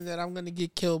that I'm gonna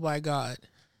get killed by God.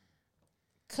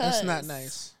 That's not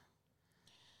nice.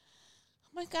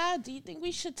 Oh my God, do you think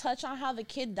we should touch on how the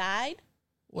kid died?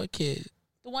 What kid?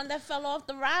 The one that fell off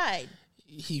the ride.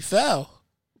 He fell.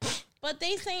 But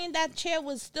they saying that chair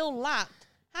was still locked.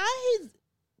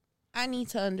 I need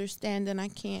to understand and I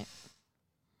can't.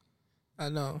 I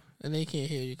know. And they can't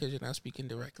hear you because you're not speaking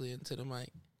directly into the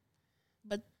mic.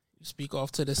 But you speak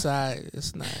off to the side.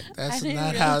 It's not. It's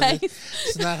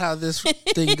not how this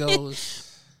thing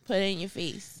goes. Put it in your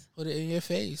face. Put it in your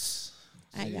face.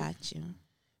 I got you.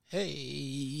 Hey.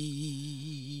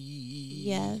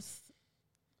 Yes.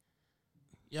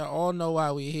 Y'all all know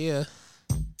why we here.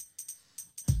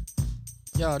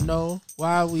 Y'all know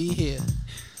why we here.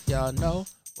 Y'all know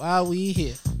why we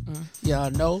here. Y'all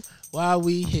know why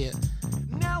we here.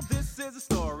 Now this is a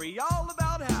story all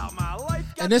about how my life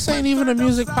got. And this ain't even a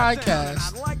music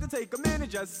podcast. I'd like to take a minute,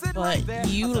 just sit but right there.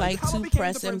 You like to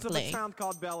press and play.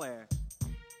 Called Bel Air.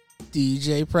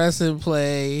 DJ press and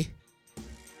play.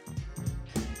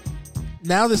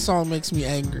 Now this song makes me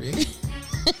angry.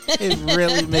 It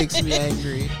really makes me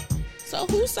angry. So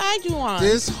whose side you on?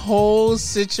 This whole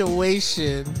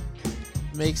situation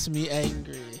makes me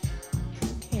angry.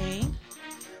 Okay.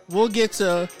 We'll get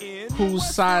to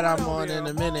whose side I'm on in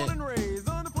a minute.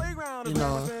 You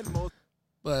know.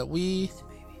 But we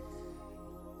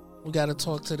got to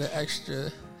talk to the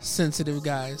extra sensitive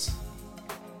guys.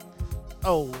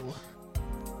 Oh.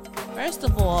 First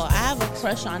of all, I have a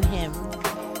crush on him.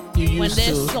 You used when this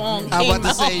to. song came I was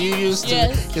about to out. say you used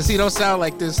to. Because he don't sound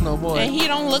like this no more. And he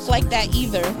don't look like that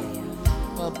either.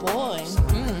 But boy.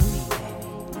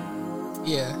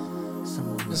 Yeah.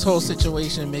 This whole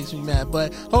situation makes me mad.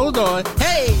 But hold on.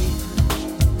 Hey!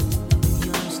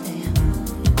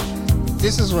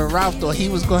 This is when Ralph thought he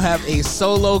was going to have a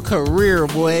solo career,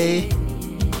 boy.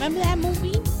 Remember that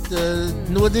movie? The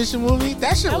New Edition movie?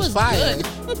 That shit was fire.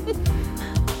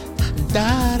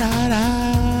 Da da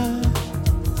da.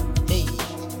 Hey.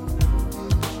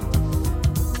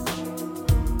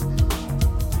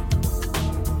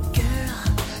 Girl,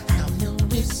 I know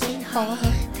this ain't hard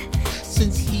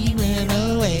since he went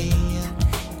away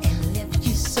and left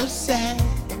you so sad.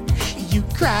 You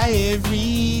cry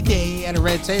every day at a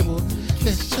red table.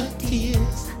 Let your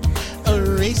tears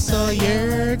erase all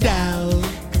your doubt.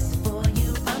 'Cause for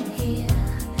you I'm here.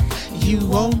 You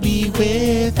won't be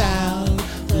without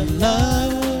the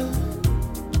love.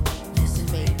 Listen,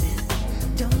 baby,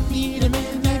 don't need a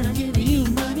man that'll give you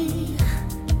money.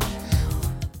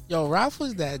 Yo, Ralph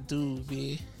was that dude,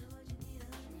 B.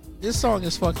 This song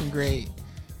is fucking great.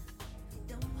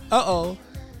 Uh-oh.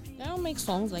 They don't make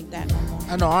songs like that no more.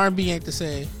 I know R&B ain't the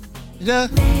same. Yeah.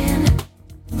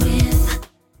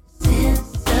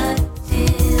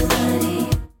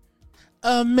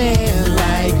 A man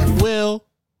like Will.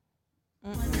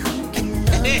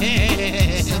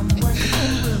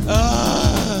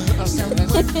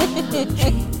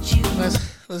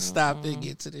 Let's stop and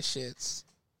get to the shits.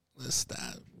 Let's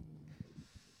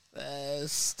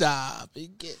stop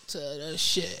and get to the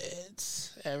shits.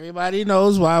 Everybody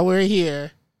knows why we're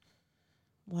here.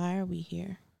 Why are we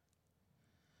here?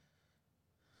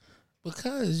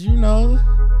 Because, you know.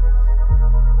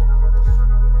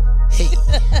 Hey.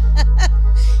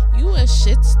 You a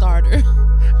shit starter.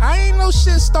 I ain't no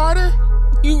shit starter.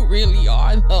 You really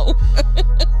are, though.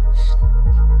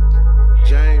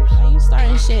 James. Why you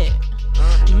starting shit?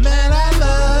 Man, I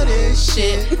love this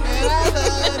shit. Man, I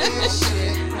love this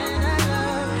shit.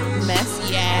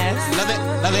 Messy ass. Love it,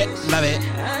 love it, love it.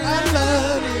 I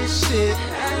love this shit.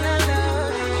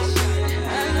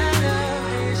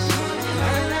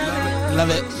 Love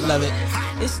it, love it.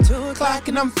 It's 2 o'clock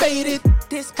And I'm faded.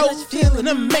 This Hope feeling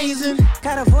amazing.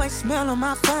 Got a voicemail on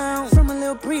my phone from a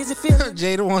little breezy feeling.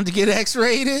 Jada wanted to get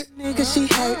X-rated. Nigga, she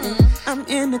hating. I'm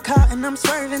in the car and I'm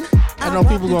swerving. I know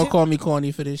people gonna call me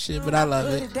corny for this shit, but I love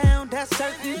Put it. it down, that's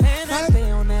certain. Man, I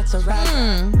stay on that to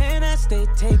ride. Man, I stay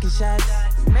taking shots.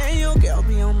 Man, your girl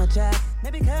be on my job.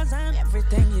 Maybe because I'm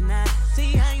everything you're not.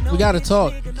 See, I ain't no We gotta bitch,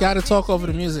 talk. nigga, We no gotta talk bitch. over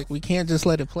the music. We can't just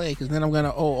let it play, because then I'm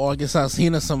gonna owe August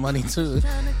Alsina some money too.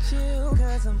 Tryna chill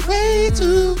 'cause I'm Way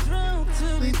too. drunk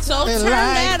to be So They turn like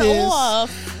that this.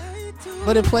 off.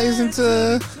 But it plays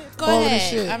into Go all of the ahead.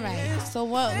 shit. All right. So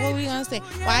what we gonna say?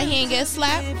 Why he ain't get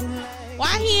slapped?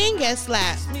 Why he ain't get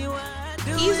slapped?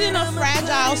 He's in a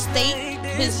fragile state.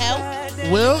 His health.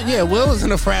 Will is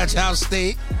in a fragile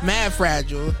state. Mad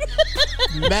fragile.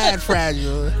 Mad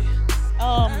fragile.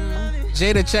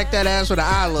 Jada, check that ass with an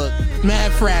eye look.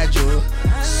 Mad fragile.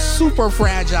 Super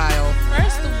fragile.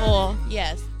 First of all,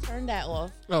 yes, turn that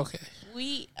off. Okay.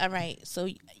 All right. So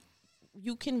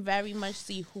you can very much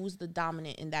see who's the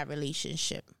dominant in that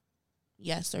relationship.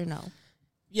 Yes or no?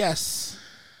 Yes.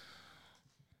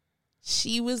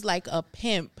 She was like a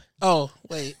pimp. Oh,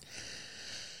 wait.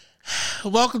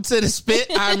 Welcome to The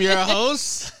Spit. I'm your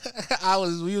host.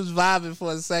 We was vibing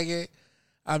for a second.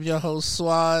 I'm your host,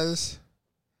 Swaz,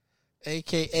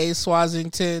 a.k.a.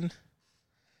 Swazington,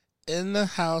 in the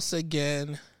house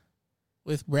again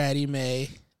with Braddy May.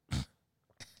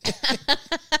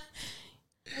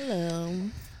 Hello.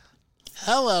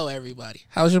 Hello, everybody.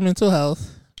 How's your mental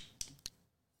health?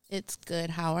 It's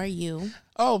good. How are you?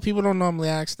 Oh, people don't normally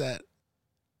ask that.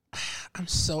 I'm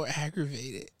so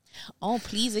aggravated. Oh,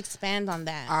 please expand on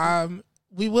that.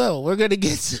 We will. We're gonna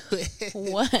get to it.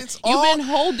 What? You've been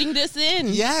holding this in.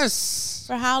 Yes.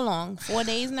 For how long? 4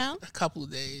 days now? A couple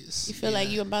of days. You feel like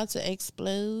you're about to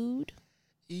explode?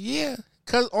 Yeah.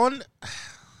 Cause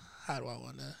how do I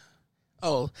wanna?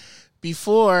 Oh,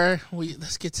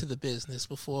 let's get to the business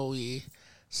before we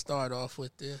start off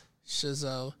with the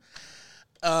shizzo.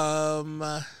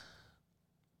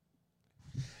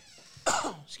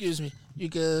 Excuse me. You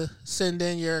can send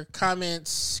in your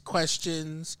comments,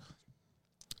 questions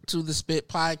to the Spit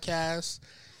Podcast,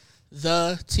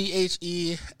 the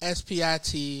THESPIT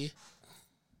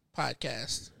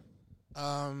podcast.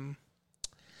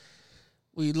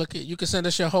 You can send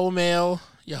us your whole mail,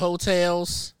 your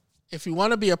hotels. If you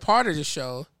want to be a part of the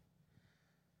show,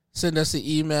 send us an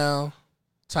email,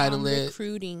 title it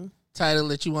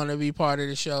you want to be part of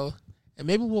the show, and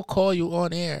maybe we'll call you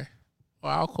on air, or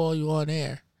I'll call you on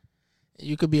air.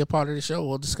 You could be a part of the show.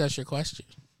 We'll discuss your question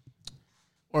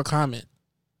or comment.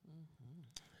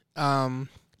 Now,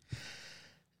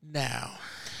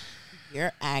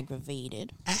 you're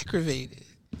aggravated.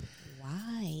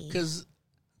 Why? Because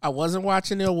I wasn't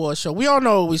watching the award show. We all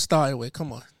know what we started with.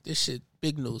 Come on, this shit,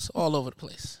 big news all over the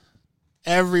place.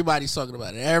 Everybody's talking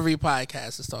about it. Every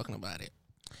podcast is talking about it.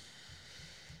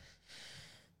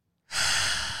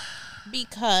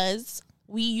 Because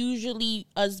we usually,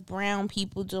 us brown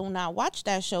people, do not watch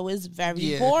that show. It's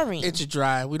very boring. It's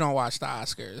dry. We don't watch the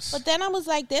Oscars. But then I was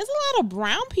like, there's a lot of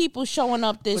brown people showing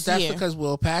up this year. But that's because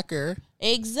Will Packer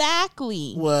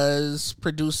was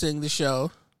producing the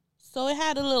show. So it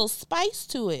had a little spice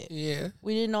to it. Yeah.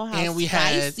 We didn't know how and we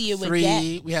spicy had it would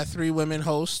get. We had 3 women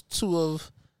hosts, 2 of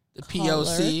the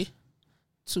POC.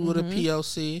 2 of the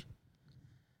POC.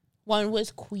 One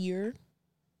was queer.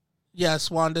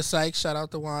 Yes, Wanda Sykes. Shout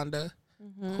out to Wanda.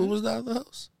 Mm-hmm. Who was the other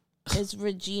host? It's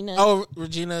Regina.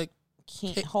 Regina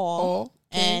Hall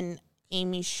and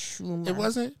Amy Schumer. It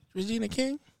wasn't Regina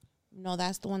King? No,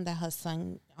 that's the one that her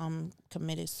son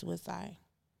committed suicide.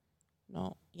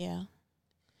 No, yeah.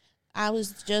 I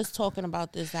was just talking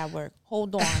about this at work.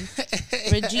 Hold on.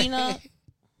 Regina.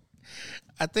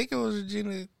 I think it was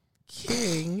Regina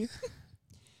King.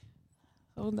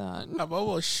 Hold on. I'm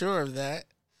almost sure of that.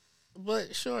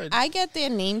 But sure. I get their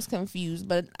names confused,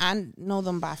 but I know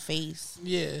them by face.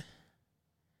 Yeah.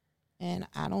 And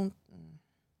I don't.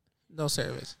 No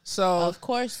service. So. Of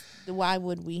course, why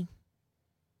would we?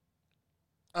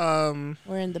 We're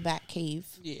in the back cave.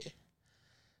 Yeah.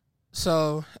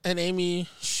 So, and Amy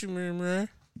Schumer.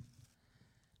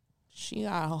 She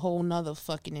got a whole nother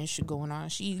fucking issue going on.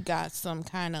 She got some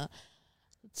kind of.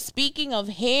 Speaking of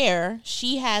hair,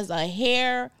 she has a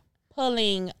hair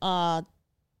pulling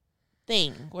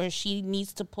thing where she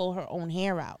needs to pull her own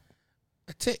hair out.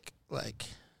 A tick, like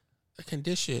a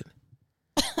condition.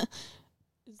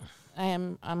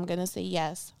 I'm gonna say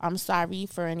yes. I'm sorry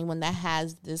for anyone that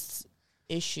has this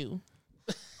issue.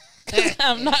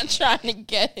 I'm not trying to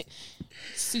get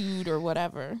sued or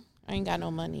whatever. I ain't got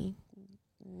no money.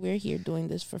 We're here doing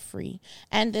this for free.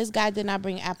 And this guy did not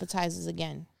bring appetizers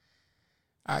again.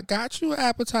 I got you an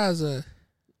appetizer.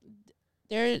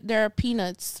 There are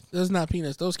peanuts. Those not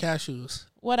peanuts. Those cashews.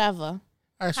 Whatever.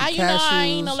 How you know I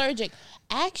ain't allergic?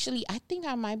 Actually, I think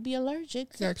I might be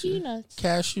allergic to peanuts.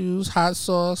 Cashews, hot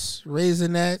sauce,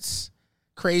 raisinets,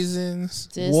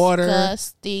 craisins, water.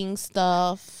 Disgusting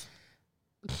stuff.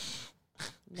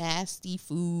 Nasty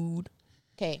food.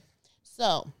 Okay,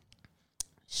 so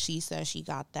she says she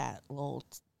got that little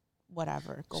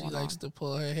whatever going on. She likes to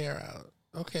pull her hair out.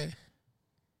 Okay.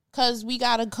 Because we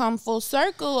got to come full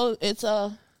circle. It's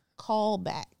a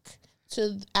callback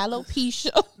to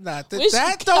alopecia. Nah,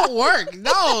 that don't work.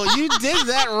 No, you did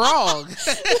that wrong.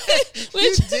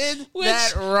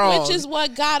 That wrong. Which is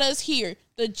what got us here.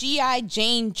 The G.I.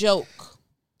 Jane joke.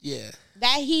 Yeah.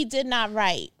 That he did not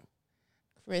write.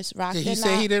 Chris Rock did he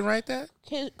say he didn't write that?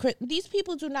 These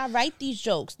people do not write these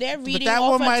jokes. They're reading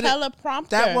off a teleprompter.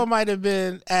 That one might have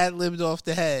been ad-libbed off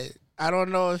the head. I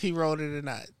don't know if he wrote it or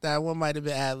not. That one might have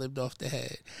been ad-libbed off the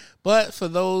head. But for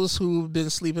those who've been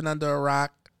sleeping under a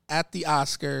rock at the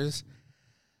Oscars,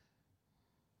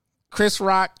 Chris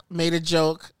Rock made a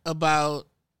joke about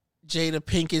Jada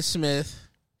Pinkett Smith.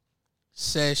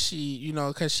 Says she,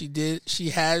 because she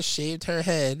has shaved her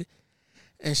head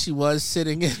and she was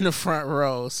sitting in the front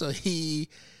row. So he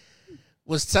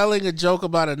was telling a joke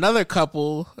about another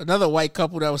white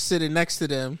couple that was sitting next to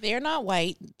them. They're not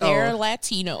white. They're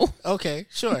Latino. Okay,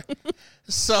 sure.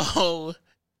 So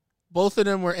both of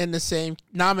them were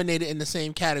nominated in the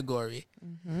same category.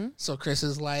 Mm-hmm. So Chris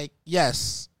is like,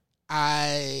 yes,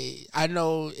 I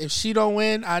know if she don't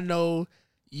win, I know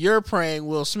you're praying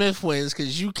Will Smith wins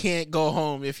because you can't go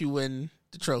home if you win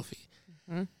the trophy,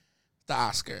 the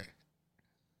Oscar.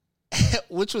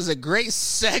 Which was a great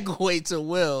segue to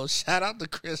Will. Shout out to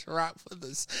Chris Rock for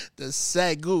the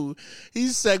segue. He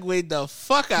segued the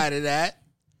fuck out of that.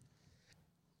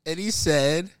 And he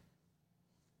said,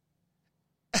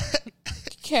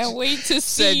 can't wait to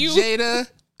see you.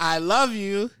 Jada, I love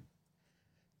you.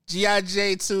 G.I.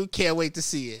 Jane 2, can't wait to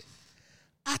see it.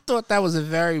 I thought that was a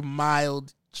very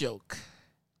mild joke.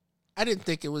 I didn't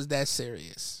think it was that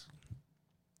serious.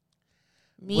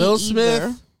 Will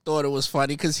Smith thought it was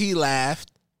funny because he laughed,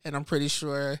 and I'm pretty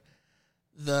sure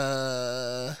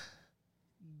the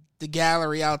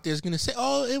gallery out there is going to say,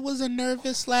 oh, it was a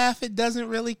nervous laugh. It doesn't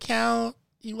really count.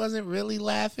 He wasn't really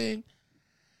laughing.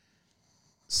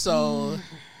 So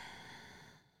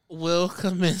Will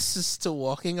commences to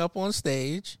walking up on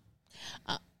stage.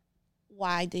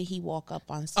 Why did he walk up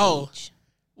on stage? Oh,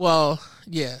 well,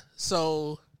 yeah.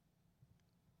 So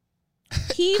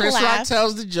Chris Rock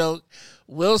tells the joke.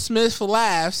 Will Smith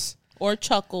laughs. Or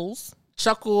chuckles.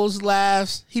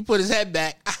 Laughs. He put his head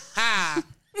back. Aha!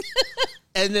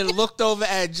 And then looked over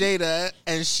at Jada,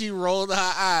 and she rolled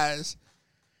her eyes.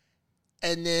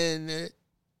 And then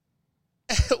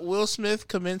Will Smith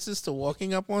commences to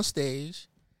walking up on stage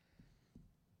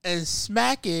and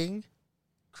smacking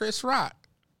Chris Rock.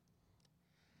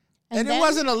 And it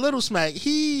wasn't a little smack.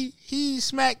 He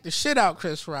smacked the shit out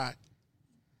Chris Rock.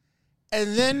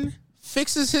 And then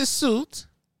fixes his suit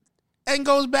and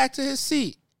goes back to his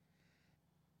seat.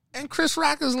 And Chris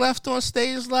Rock is left on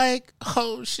stage like,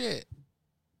 oh shit.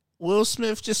 Will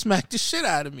Smith just smacked the shit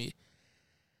out of me.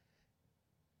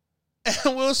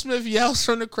 And Will Smith yells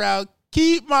from the crowd,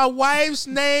 keep my wife's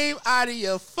name out of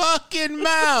your fucking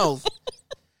mouth.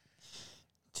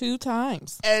 2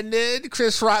 times. And then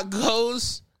Chris Rock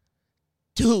goes,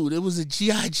 dude, it was a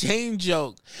G.I. Jane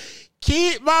joke.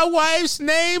 Keep my wife's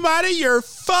name out of your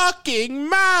fucking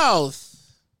mouth.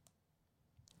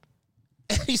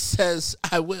 And he says,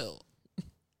 I will.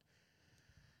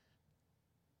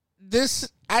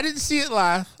 I didn't see it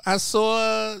live. I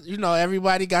saw,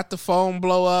 everybody got the phone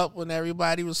blow up when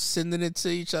everybody was sending it to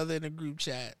each other in a group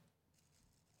chat.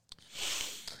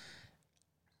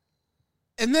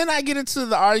 And then I get into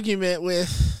the argument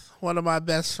with one of my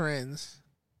best friends,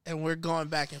 and we're going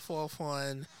back and forth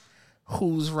on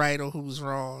who's right or who's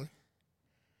wrong.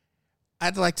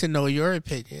 I'd like to know your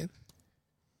opinion.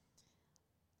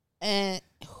 And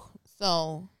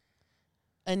so,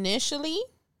 initially,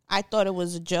 I thought it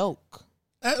was a joke.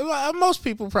 Most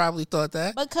people probably thought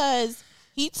that. Because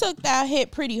he took that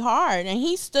hit pretty hard, and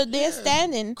he stood there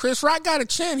standing. Chris Rock got a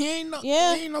chin. He ain't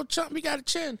no chump. He got a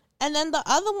chin. And then the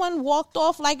other one walked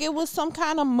off like it was some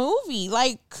kind of movie.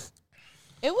 Like,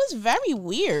 it was very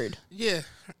weird. Yeah.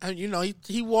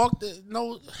 He walked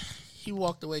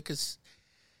away because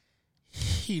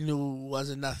he knew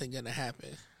wasn't nothing going to happen.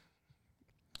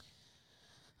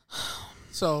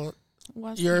 So,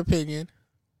 your opinion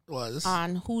was?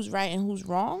 On who's right and who's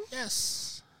wrong?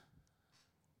 Yes.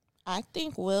 I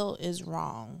think Will is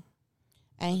wrong.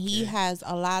 And he has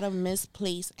a lot of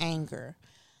misplaced anger.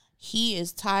 He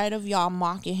is tired of y'all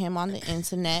mocking him on the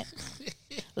internet.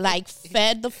 Like,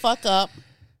 fed the fuck up.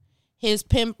 His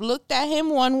pimp looked at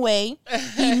him one way.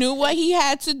 He knew what he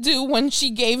had to do when she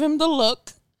gave him the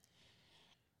look.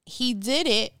 He did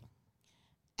it.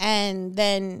 And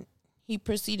then he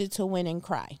proceeded to win and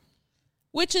cry.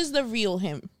 Which is the real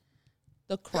him.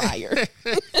 The crier.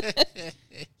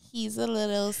 He's a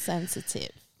little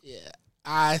sensitive. Yeah.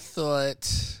 I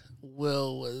thought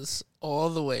Will was all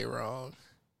the way wrong.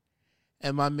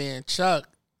 And my man Chuck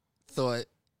thought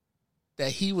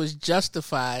that he was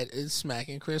justified in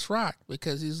smacking Chris Rock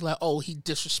because he's like, oh, he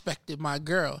disrespected my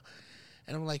girl.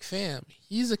 And I'm like, fam,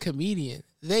 he's a comedian.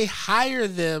 They hire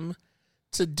them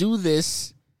to do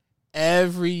this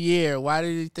every year. Why do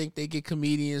you think they get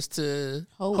comedians to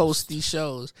host these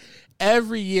shows?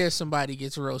 Every year somebody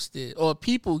gets roasted or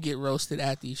people get roasted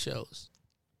at these shows.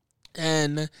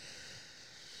 And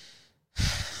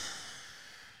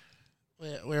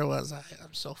where was I?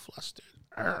 I'm so flustered.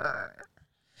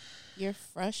 You're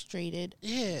frustrated.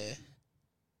 Yeah.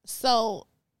 So,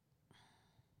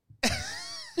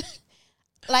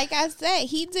 like I said,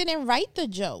 he didn't write the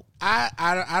joke.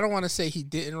 I don't want to say he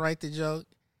didn't write the joke.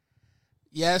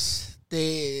 Yes,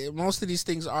 most of these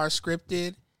things are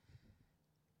scripted.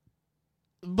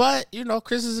 But, you know,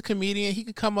 Chris is a comedian. He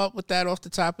could come up with that off the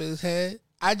top of his head.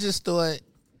 I just thought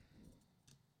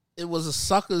it was a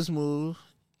sucker's move.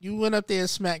 You went up there and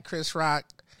smacked Chris Rock.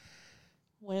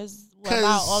 What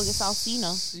about August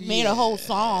Alsina? Made a whole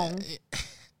song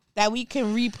that we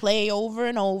can replay over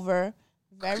and over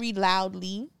very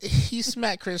loudly. He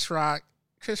smacked Chris Rock.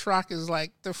 Chris Rock is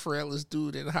like the frailest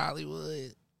dude in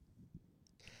Hollywood.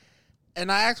 And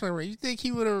I asked him, you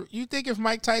think if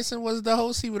Mike Tyson was the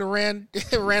host, he would have ran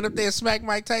up there and smacked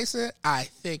Mike Tyson? I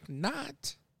think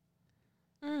not.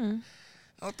 I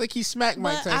don't think he smacked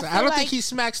Mike Tyson. I don't think he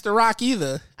smacks The Rock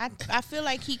either. I feel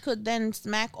like he could then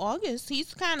smack August.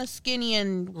 He's kind of skinny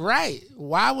and... Right.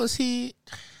 Why was he...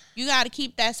 You got to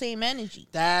keep that same energy.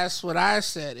 That's what I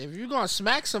said. If you're going to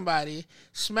smack somebody,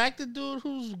 smack the dude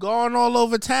who's going all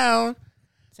over town.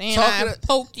 Saying I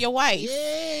poked your wife.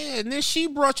 Yeah, and then she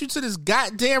brought you to this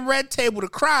goddamn red table to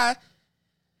cry.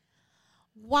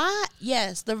 Why?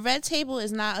 Yes, the red table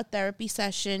is not a therapy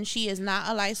session. She is not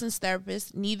a licensed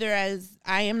therapist, neither as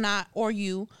I am not or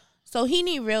you. So he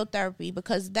need real therapy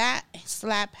because that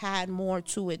slap had more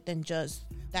to it than just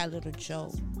that little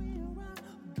joke.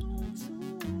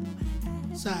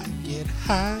 As I get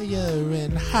higher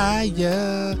and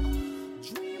higher.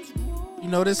 You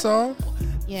know this song?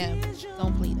 Yeah,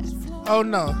 don't play that. Oh,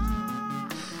 no.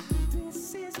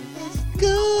 As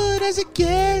good as it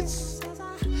gets,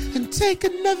 and take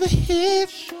another hit.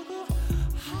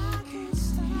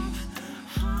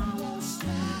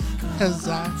 Cause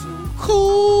I'm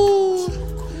cool,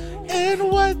 and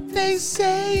what they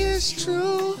say is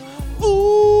true.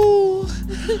 Ooh,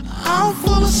 I'm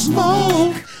full of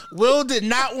smoke. Will did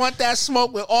not want that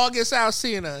smoke with August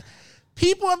Alsina.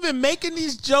 People have been making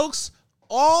these jokes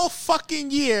all fucking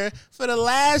year for the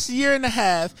last year and a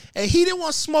half, and he didn't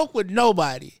want smoke with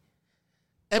nobody.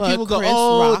 And people go,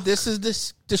 Rock. This is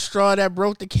the straw that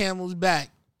broke the camel's back.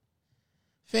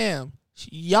 Fam,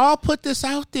 y'all put this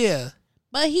out there.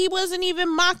 But he wasn't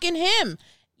even mocking him.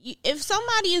 If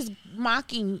somebody is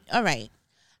mocking, all right,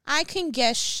 I can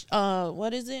guess,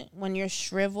 what is it? When you're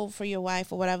shriveled for your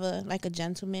wife or whatever, like a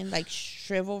gentleman, like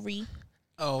chivalry.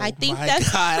 Oh, I think my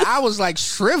God. I was like,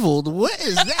 shriveled? What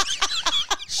is that?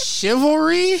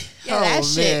 Chivalry? Yeah, that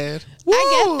shit. Woo.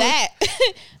 I get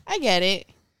that. I get it.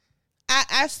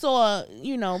 I saw,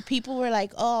 you know, people were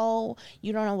like, oh,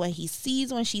 you don't know what he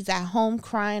sees when she's at home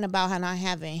crying about her not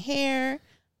having hair.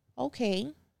 Okay.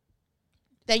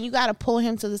 Then you got to pull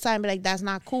him to the side and be like, that's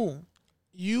not cool.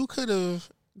 You could have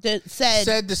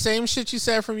said the same shit you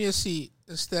said from your seat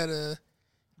instead of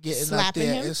getting up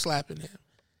there and slapping him.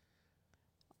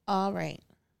 All right.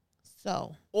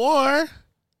 So. Or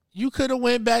you could have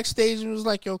went backstage and was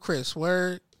like, yo, Chris,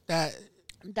 where that...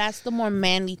 That's the more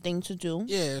manly thing to do.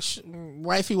 Yeah,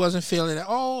 wifey wasn't feeling it.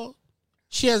 Oh,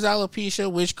 she has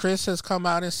alopecia, which Chris has come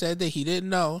out and said that he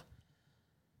didn't know.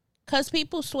 Because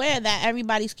people swear that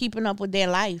everybody's keeping up with their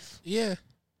life. Yeah.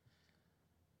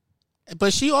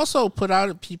 But she also put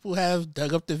out, people have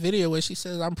dug up the video where she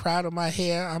says, I'm proud of my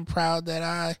hair. I'm proud that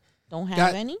I... Don't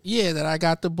have any? Yeah, that I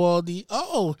got the baldy.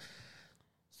 Oh.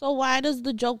 So why does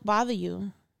the joke bother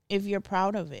you if you're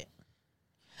proud of it?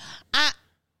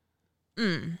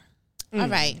 All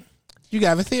right. You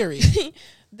got a theory.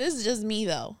 This is just me,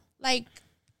 though. Like,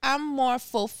 I'm more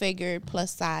full-figured,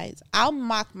 plus size. I'll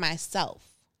mock myself.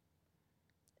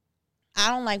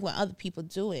 I don't like when other people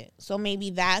do it. So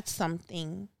maybe that's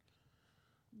something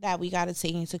that we got to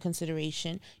take into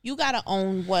consideration. You got to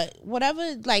own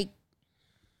whatever, like,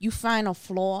 you find a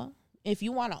flaw. If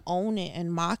you want to own it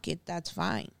and mock it, that's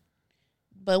fine.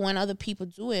 But when other people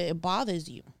do it, it bothers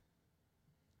you.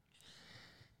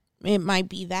 It might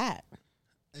be that.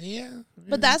 Yeah.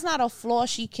 But that's not a flaw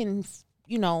she can,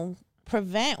 you know,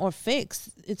 prevent or fix.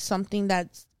 It's something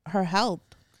that's her health.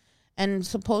 And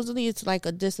supposedly it's like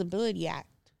a disability act.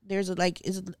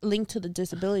 It's linked to the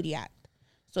disability act.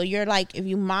 So you're like, if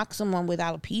you mock someone with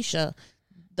alopecia,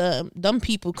 them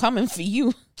people coming for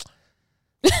you.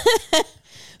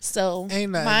 So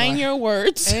mind your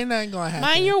words. Ain't nothing gonna happen.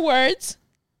 Mind your words.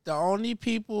 The only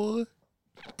people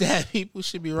that people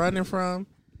should be running from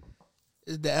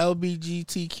is the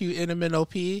LGBTQ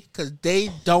NMNOP because they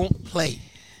don't play.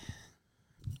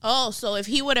 Oh, so if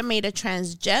he would have made a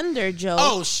transgender joke.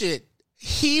 Oh shit.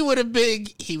 He would have been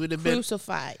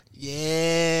crucified.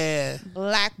 Yeah.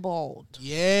 Blackballed.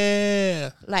 Yeah.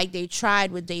 Like they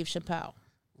tried with Dave Chappelle.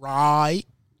 Right.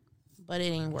 But it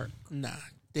didn't work. Nah.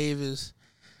 Dave is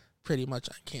pretty much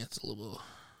uncancelable.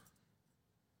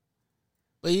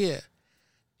 But yeah.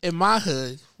 In my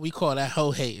hood, we call that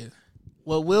hoe hating.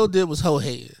 What Will did was hoe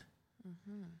hating.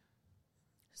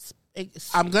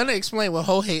 I'm going to explain what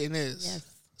hoe hating is. Yes.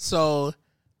 So,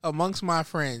 amongst my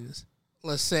friends,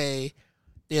 let's say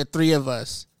there are 3 of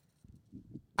us.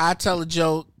 I tell a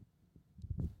joke,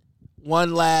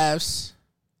 one laughs.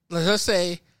 Let's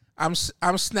say I'm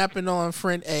snapping on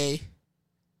friend A.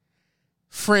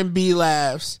 Friend B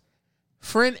laughs.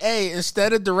 Friend A,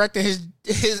 instead of directing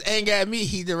his anger at me,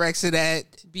 he directs it at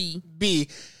B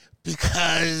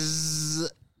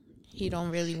because he don't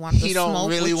really want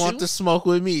the smoke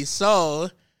with me. So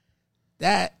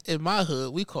that in my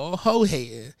hood we call hoe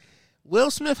hating. Will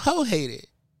Smith hoe hated.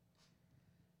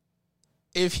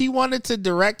 If he wanted to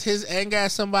direct his anger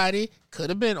at somebody, could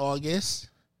have been August.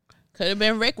 Could have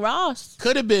been Rick Ross.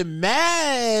 Could have been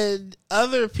mad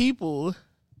other people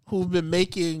who've been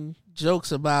making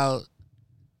jokes about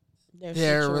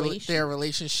their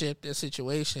relationship, their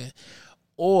situation.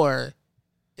 Or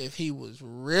if he was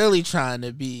really trying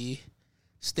to be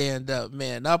stand up,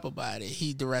 man up about it,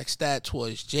 he directs that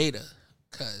towards Jada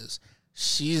because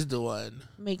she's the one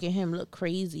making him look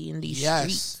crazy in these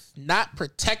streets. Not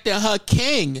protecting her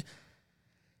king.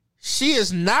 She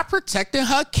is not protecting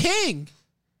her king.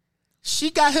 She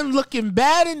got him looking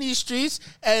bad in these streets,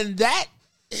 and that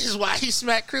is why he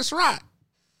smacked Chris Rock.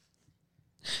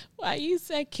 Why you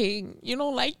said king? You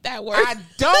don't like that word. I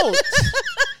don't.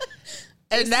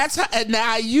 And that's how, and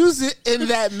now I use it in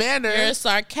that manner. You're a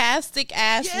sarcastic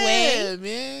ass way. Yeah,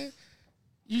 man.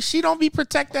 She don't be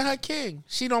protecting her king.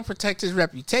 She don't protect his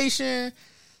reputation.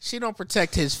 She don't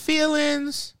protect his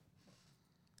feelings.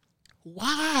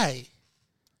 Why?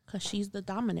 Because she's the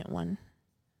dominant one.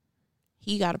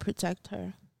 He got to protect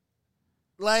her.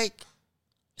 Like,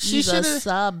 she's a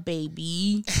sub,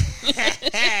 baby.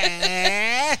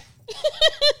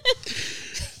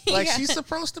 Like, she's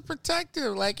supposed to protect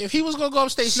him. Like, if he was going to go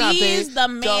upstage, she's the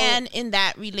man in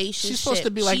that relationship. She's supposed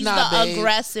to be like, she's nah, the babe,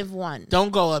 aggressive one.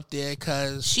 Don't go up there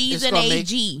because she's an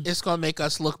AG. It's going to make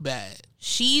us look bad.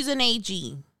 She's an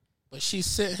AG. But she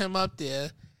sent him up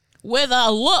there. With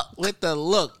a look. With the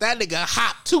look. That nigga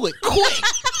hopped to it quick.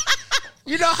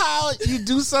 You know how you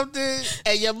do something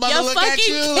and your mother look at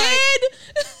you kid. like...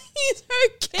 He's her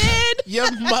kid.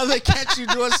 Your mother catch you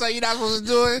doing something you're not supposed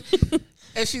to do it.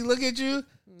 And she look at you.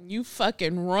 You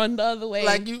fucking run the other way.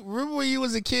 Like, you remember when you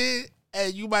was a kid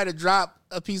and you might have dropped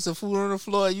a piece of food on the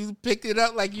floor and you picked it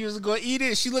up like you was going to eat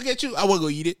it. She look at you. I want to go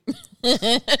eat it.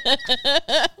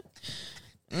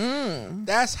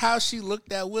 That's how she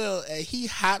looked at Will. And he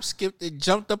hop, skipped, and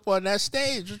jumped up on that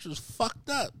stage, which was fucked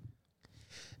up.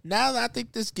 Now I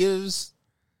think this gives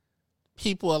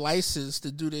people a license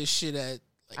to do this shit at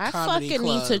I comedy fucking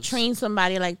clubs. need to train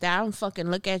somebody like that. I don't fucking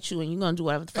look at you and you're going to do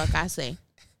whatever the fuck I say.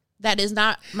 That is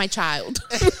not my child.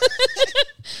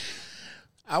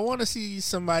 I want to see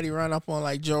somebody run up on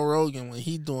like Joe Rogan when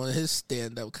he doing his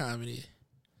stand-up comedy.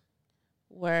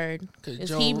 Word. Because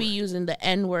he be using the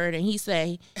N-word and he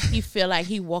say he feel like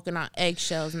he walking on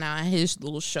eggshells now at his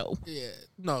little show. Yeah.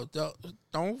 No,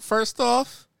 don't first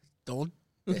off, don't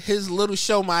his little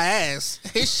show my ass.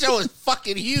 His show is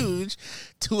fucking huge.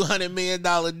 $200 million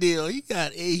deal. He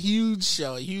got a huge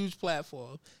show, a huge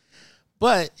platform.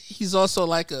 But he's also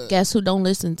like a... Guess who don't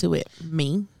listen to it?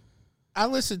 Me. I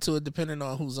listen to it depending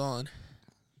on who's on.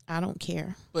 I don't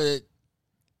care. But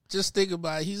just think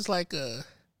about it. He's like a...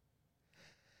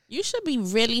 You should be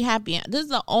really happy. This is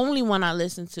the only one I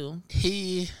listen to.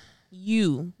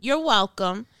 You're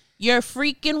welcome. You're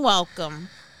freaking welcome.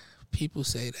 People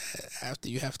say that after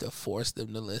you have to force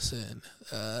them to listen.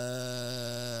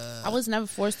 I was never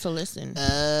forced to listen.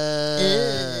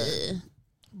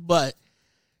 But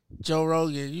Joe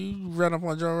Rogan, you run up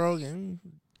on Joe Rogan,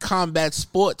 combat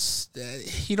sports, that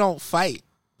he don't fight,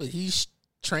 but he's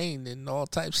trained in all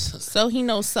types of... So he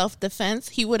knows self-defense.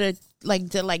 He would have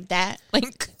did like that.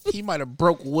 Like he might have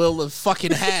broke Will in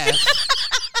fucking half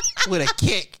with a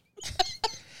kick.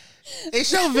 They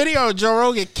show video of Joe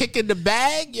Rogan kicking the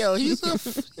bag. Yo, he's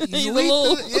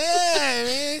lethal. Yeah,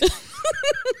 man.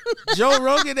 Joe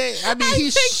Rogan,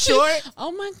 he's short.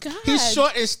 Oh my God. He's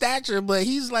short in stature, but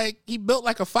he built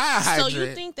like a fire hydrant. So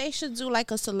you think they should do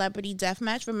like a celebrity death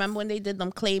match? Remember when they did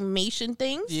them claymation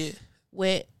things? Yeah.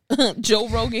 With Joe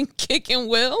Rogan kicking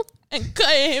Will and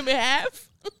cutting him in half?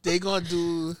 They gonna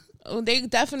do... they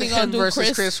definitely gonna do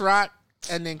versus Chris Rock,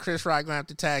 and then Chris Rock gonna have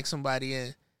to tag somebody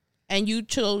in. And you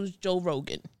chose Joe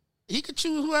Rogan. He could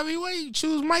choose whoever he wants. You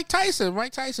choose Mike Tyson.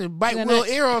 Mike Tyson bite Will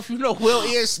Ear off. You know Will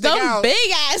Ear stick out. Them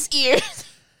big ass ears.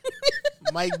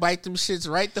 Mike bite them shits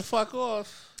right the fuck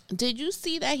off. Did you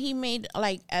see that he made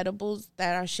like edibles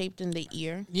that are shaped in the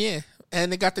ear? Yeah,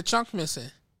 and they got the chunk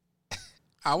missing.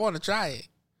 I want to try it.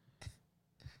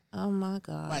 Oh my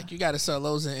God. Like, you got to sell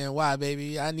those in NY,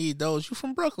 baby. I need those. You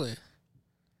from Brooklyn.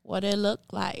 What it look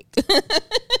like.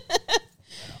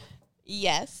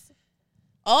 Yes.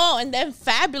 Oh, and then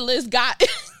Fabulous got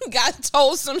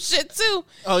told some shit too.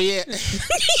 Oh, yeah.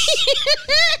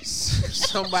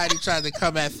 Somebody tried to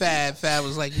come at Fab. Fab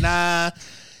was like, nah,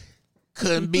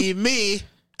 couldn't be me.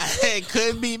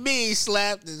 Couldn't be me.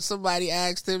 Slapped, and somebody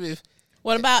asked him if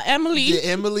What about Emily? did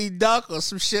Emily duck or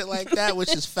some shit like that,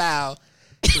 which is foul.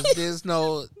 'Cause there's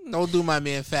no, don't do my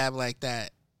man Fab like that.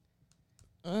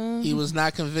 He was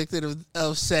not convicted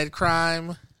of said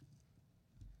crime.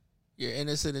 You're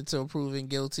innocent until proven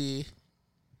guilty.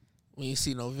 When you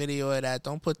see no video of that,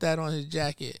 don't put that on his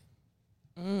jacket.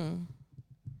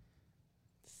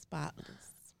 Spotless.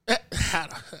 I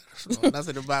don't know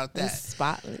nothing about that.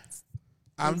 Spotless.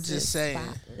 I'm Is just it saying.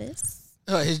 Spotless?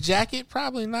 His jacket?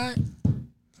 Probably not.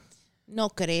 No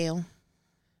creo.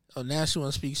 Oh, now she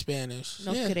want to speak Spanish.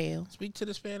 No creo. Speak to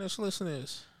the Spanish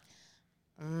listeners.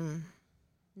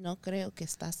 No creo que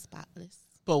está spotless.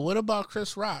 But what about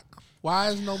Chris Rock? Why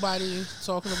is nobody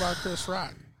talking about Chris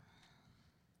Rock?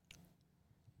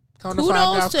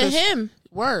 Kudos to him.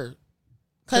 Word.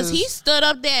 Because he stood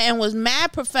up there and was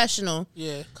mad professional.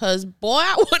 Yeah. Because, boy,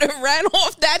 I would have ran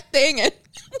off that thing. And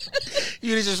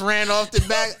You just ran off the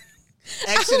back,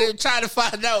 exited, trying to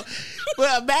find out.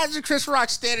 Well, imagine Chris Rock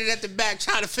standing at the back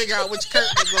trying to figure out which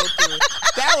curtain to go through.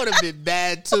 That would have been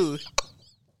bad, too.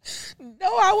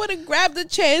 no, I would have grabbed the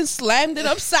chair and slammed it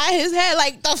upside his head.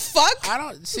 Like, the fuck? I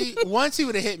don't see. Once he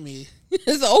would have hit me.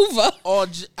 It's over. Or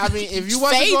I mean, if you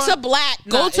wasn't Fade going, to black.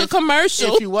 Go to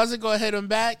commercial. If you wasn't going to hit him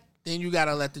back, then you got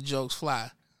to let the jokes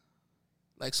fly.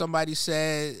 Like somebody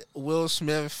said, Will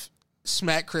Smith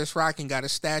smacked Chris Rock and got a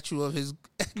statue of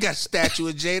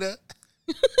Jada.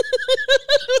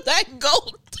 That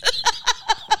goat.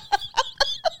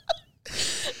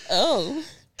 Oh.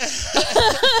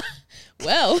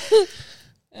 Well,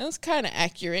 that was kind of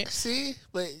accurate. See?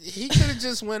 But he could have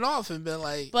just went off and been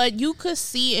like... But you could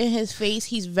see in his face,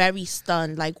 he's very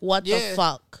stunned. Like, what the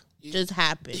fuck just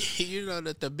happened? You know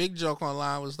that the big joke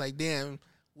online was like, damn,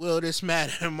 Will this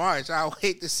mad in March? I'll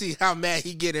wait to see how mad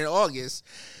he get in August.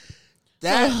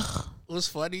 That was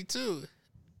funny, too.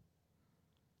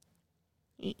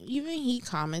 Even he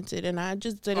commented, and I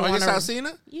just didn't want want to... Oh, you saw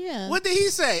Cena? Yeah. What did he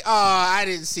say? Oh, I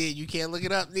didn't see it. You can't look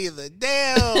it up neither.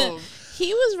 Damn.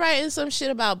 He was writing some shit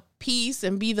about peace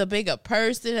and be the bigger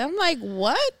person. I'm like,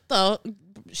 what the?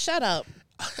 Shut up.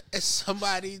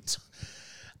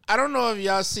 I don't know if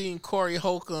y'all seen Corey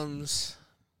Holcomb's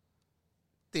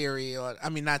theory, or I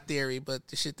mean, not theory, but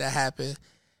the shit that happened.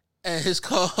 And his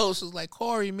co-host was like,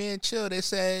 Corey, man, chill. They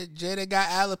said Jada got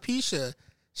alopecia.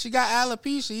 She got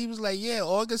alopecia. He was like, yeah,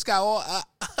 August got all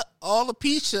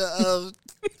alopecia of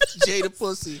Jada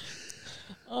pussy.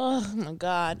 Oh, my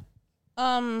God.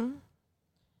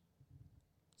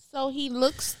 So he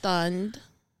looked stunned.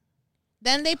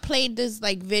 Then they played this,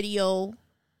 like, video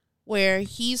where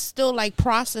he's still, like,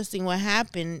 processing what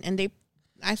happened. And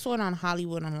I saw it on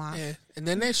Hollywood Unlocked. Yeah. And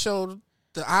then they showed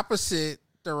the opposite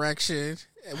direction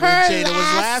Her when Jada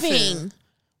was laughing.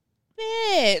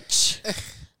 Bitch.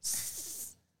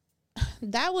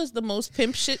 That was the most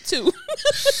pimp shit, too.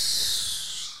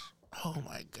 Oh,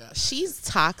 my God. She's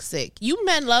toxic. You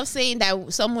men love saying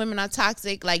that some women are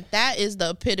toxic. Like, that is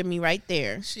the epitome right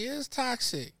there. She is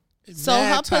toxic. So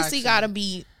her pussy got to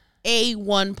be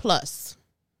A1+.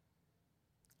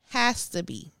 Has to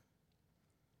be.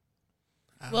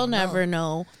 We'll never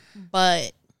know.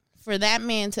 But for that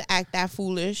man to act that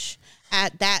foolish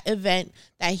at that event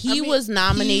that he was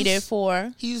nominated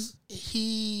for.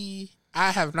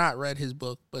 I have not read his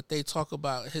book, but they talk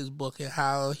about his book and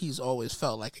how he's always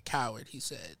felt like a coward, he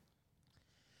said.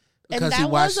 Because and that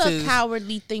was a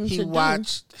cowardly thing to do. He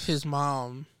watched his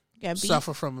mom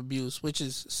suffer from abuse, which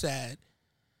is sad.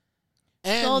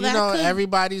 And, so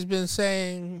everybody's been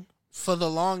saying for the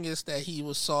longest that he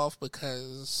was soft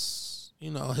because,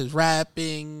 his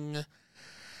rapping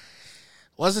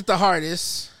wasn't the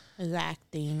hardest. His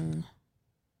acting.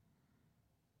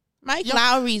 Mike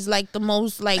Lowry's like the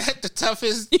most the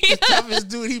toughest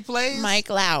dude he plays. Mike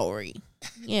Lowry.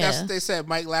 Yeah. That's what they said.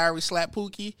 Mike Lowry slapped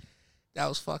Pookie. That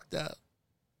was fucked up.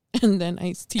 And then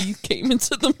Ice-T came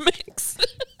into the mix.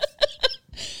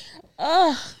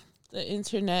 The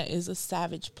internet is a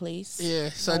savage place. Yeah,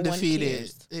 it's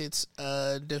undefeated. It's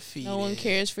undefeated. No one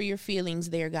cares for your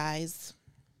feelings there, guys.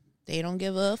 They don't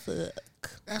give a fuck.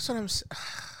 That's what I'm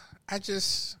saying.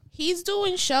 He's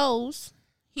doing shows.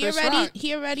 He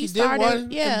already started. Did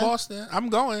one in Boston. I'm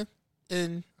going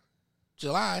in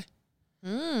July.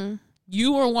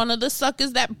 You were one of the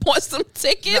suckers that bought some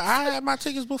tickets. No, I had my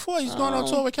tickets before. He's going on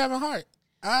tour with Kevin Hart.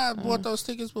 I bought those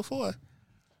tickets before.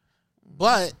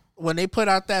 But when they put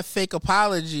out that fake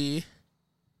apology,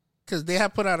 because they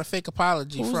have put out a fake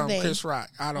apology from Chris Rock.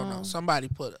 I don't know. Somebody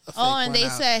put a fake one and they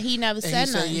out. said he never said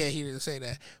nothing. Yeah, he didn't say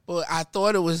that. But I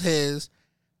thought it was his.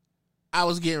 I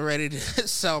was getting ready to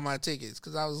sell my tickets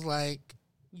because I was like,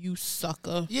 you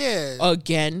sucker. Yeah.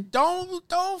 Again.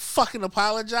 Don't fucking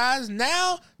apologize.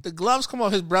 Now the gloves come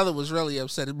off. His brother was really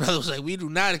upset. His brother was like, we do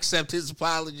not accept his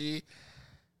apology.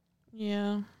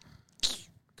 Yeah.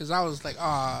 Because I was like,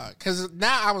 because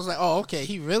now I was like, oh, okay,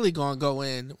 he really going to go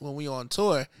in when we on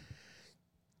tour.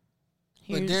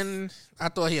 But then I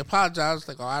thought he apologized. I was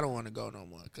like, oh, I don't want to go no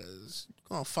more because you're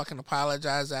going to fucking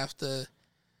apologize after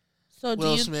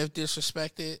Will Smith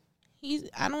disrespected.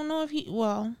 I don't know if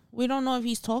we don't know if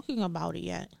he's talking about it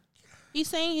yet. He's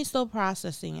saying he's still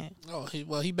processing it. Oh,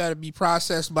 he better be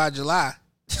processed by July.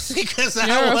 Because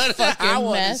I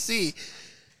want to see.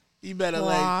 He better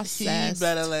let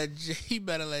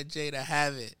Jada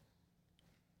have it.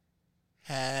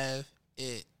 Have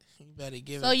it. You better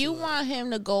give it. So you want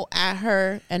him to go at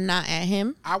her and not at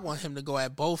him? I want him to go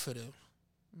at both of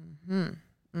them.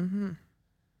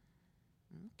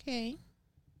 Okay.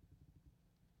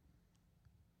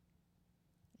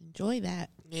 Enjoy that.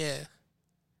 Yeah.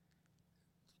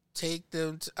 Take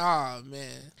them to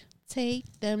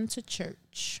Take them to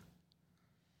church.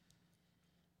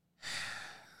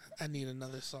 I need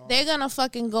another song. They're gonna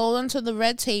fucking go into the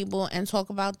red table and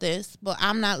talk about this, but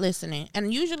I'm not listening.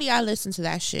 And usually I listen to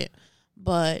that shit,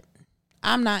 but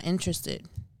I'm not interested.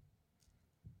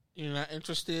 You're not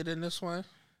interested in this one?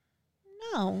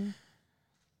 No.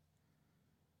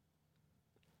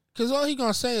 Because all he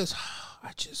gonna say is,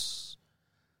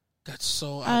 that's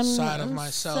so outside of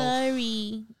myself.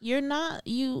 Sorry. You're not,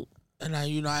 you. And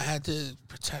now, I had to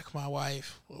protect my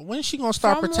wife. When is she gonna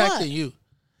start protecting you?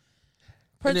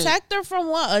 Protect her from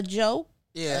what? A joke?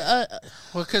 Yeah.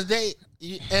 Well, because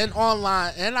and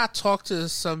online, and I talked to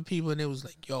some people, and it was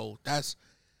like, yo,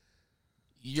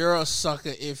 you're a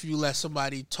sucker if you let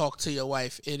somebody talk to your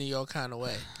wife any your kind of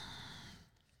way.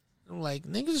 I'm like,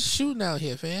 niggas shooting out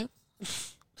here, fam.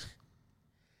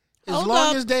 As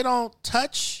long as they don't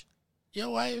touch your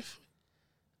wife,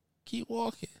 keep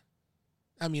walking.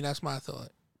 I mean, that's my thought.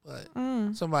 But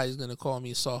somebody's going to call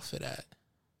me soft for that.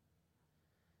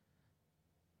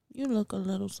 You look a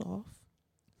little soft.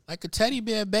 Like a teddy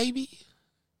bear, baby.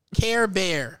 Care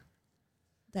Bear.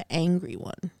 The angry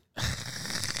one.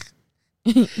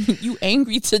 You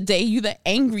angry today. You the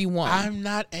angry one. I'm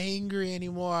not angry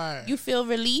anymore. You feel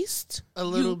released? A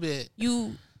little bit.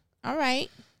 All right.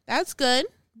 That's good.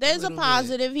 There's a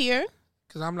positive here.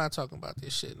 Because I'm not talking about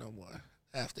this shit no more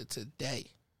after today.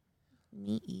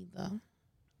 Me either.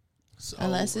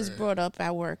 Unless it's brought up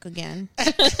at work again.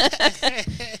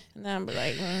 And I'm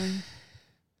like,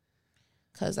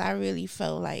 because I really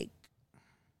felt like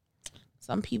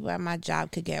some people at my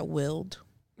job could get willed.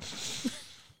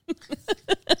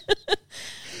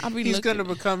 He's going to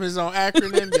become his own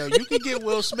acronym, yo. You can get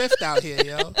Will Smith out here,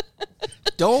 yo.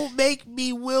 Don't make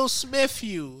me Will Smith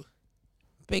you.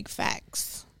 Big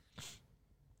facts.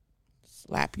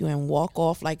 Slap you and walk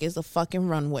off like it's a fucking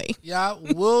runway. Yeah,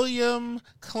 William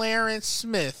Clarence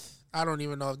Smith. I don't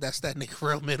even know if that's that nigga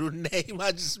real middle name.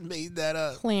 I just made that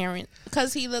up. Clarence.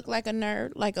 Because he looked like a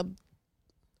nerd.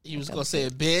 He was going to say a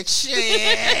bitch.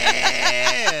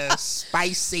 Yeah.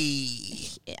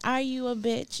 Spicy. Are you a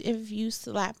bitch if you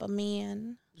slap a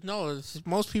man? No,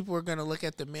 most people are going to look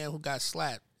at the man who got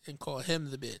slapped and call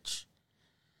him the bitch.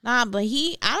 Nah, but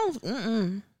he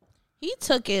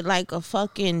took it like a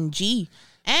fucking G.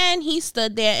 And he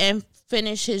stood there and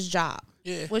finished his job.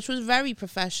 Yeah. Which was very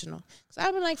professional. Cause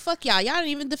I've been like, fuck y'all. Y'all didn't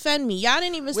even defend me. Y'all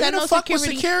didn't even send no security. Where the fuck was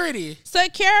security?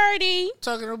 Security.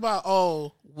 Talking about,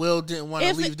 Will didn't want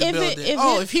to leave the building.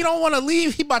 If he don't want to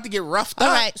leave, he about to get roughed up.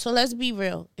 All right, so let's be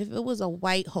real. If it was a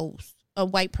white host, a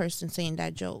white person saying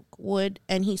that joke,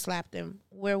 and he slapped him,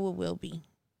 where would Will be?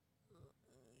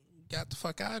 Got the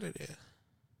fuck out of there.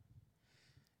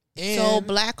 So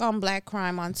black on black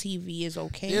crime on TV is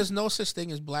okay? There's no such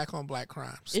thing as black on black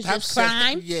crime. It's just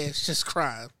crime? Yeah, it's just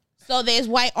crime. So there's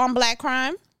white on black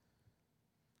crime?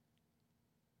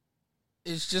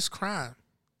 It's just crime.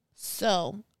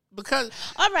 So...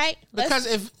 all right. Because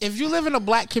if you live in a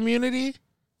black community...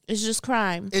 It's just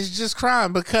crime. It's just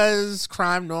crime because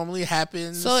crime normally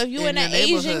happens. So if you're in an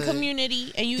Asian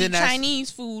community and you eat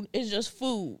Chinese food, it's just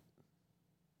food.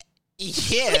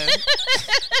 Yeah.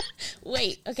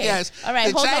 Wait, okay. Yes. All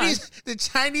right, hold on. The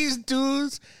Chinese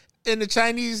dudes in the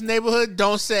Chinese neighborhood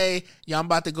don't say, yo, I'm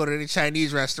about to go to the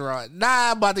Chinese restaurant.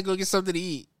 Nah, I'm about to go get something to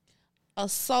eat.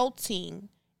 Assaulting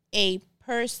a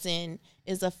person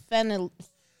is a felony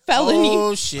felony,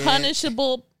 Oh, shit.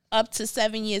 punishable up to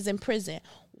 7 years in prison.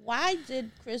 Why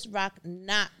did Chris Rock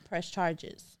not press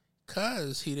charges?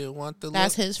 Because he didn't want the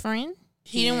That's his friend?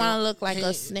 He didn't want to look like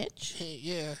a snitch?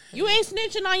 Yeah. You ain't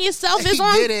snitching on yourself. It's He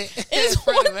on, did it it's in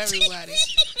front on of everybody.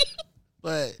 TV.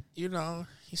 But, you know,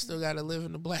 he still got to live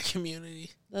in the black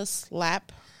community. The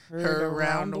slap heard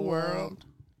around the world.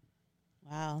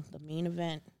 Wow, the main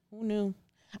event. Who knew?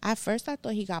 At first, I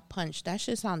thought he got punched. That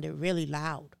shit sounded really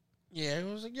loud. Yeah, it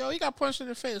was like, yo, he got punched in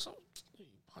the face. Oh, he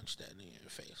punched that nigga in the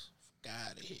face. Get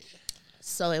out of here.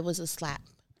 So it was a slap.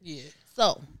 Yeah.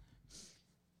 So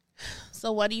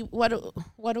what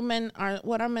are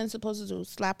men supposed to do?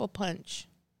 Slap or punch?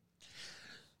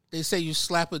 They say you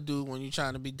slap a dude when you're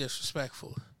trying to be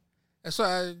disrespectful. That's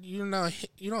why you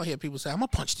don't hear people say, I'm gonna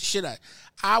punch the shit out.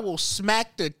 I will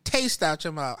smack the taste out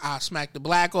your mouth. I'll smack the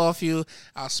black off you.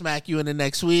 I'll smack you in the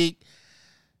next week.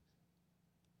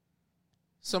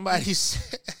 Somebody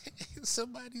said,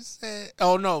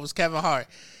 oh no, it was Kevin Hart.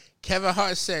 Kevin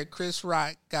Hart said Chris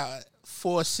Rock got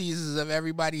 4 seasons of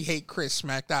Everybody Hate Chris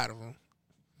smacked out of him.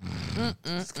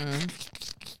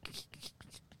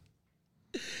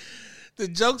 The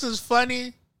jokes is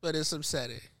funny, but it's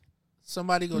upsetting.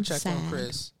 Somebody go check on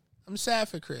Chris. I'm sad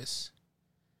for Chris.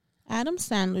 Adam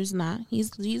Sandler's not.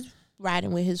 He's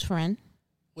riding with his friend.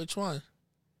 Which one?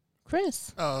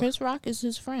 Chris. Oh. Chris Rock is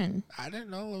his friend. I didn't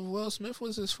know if Will Smith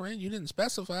was his friend. You didn't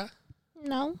specify.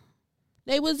 No.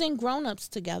 They was in Grown Ups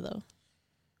together.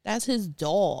 That's his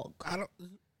dog.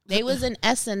 They was in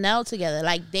SNL together.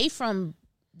 Like, they from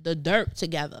the dirt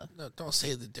together. No, don't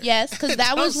say the dirt. Yes, because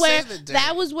that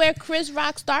was where Chris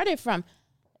Rock started from.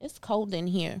 It's cold in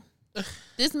here.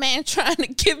 This man trying to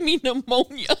give me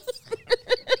pneumonia.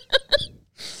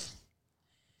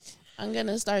 I'm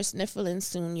gonna start sniffling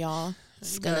soon, y'all.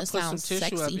 It's gonna sound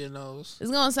sexy. Up your nose.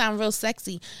 It's gonna sound real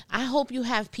sexy. I hope you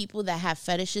have people that have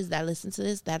fetishes that listen to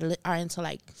this that are into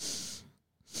like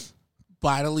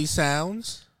bodily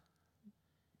sounds.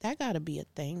 That gotta be a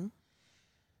thing.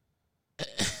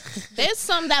 There's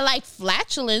some that like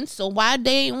flatulence, so why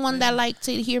they ain't one that like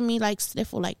to hear me like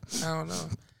sniffle? Like, I don't know.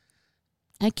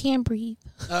 I can't breathe.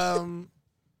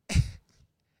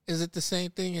 Is it the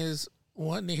same thing as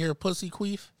wanting to hear pussy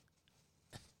queef?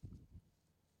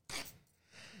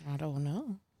 I don't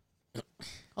know.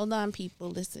 Hold on,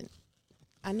 people. Listen,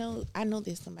 I know.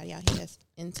 There's somebody out here that's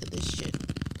into this shit.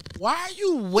 Why are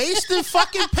you wasting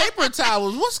fucking paper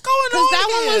towels? What's going on? Because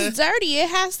that one was dirty. It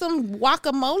has some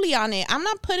guacamole on it. I'm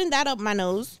not putting that up my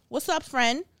nose. What's up,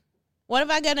 friend? What if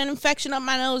I get an infection up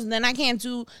my nose and then I can't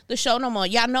do the show no more?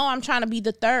 Y'all know I'm trying to be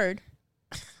the third.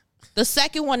 The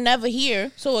second one never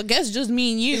here, so I guess just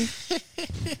me and you.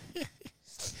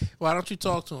 Why don't you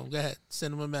talk to him? Go ahead.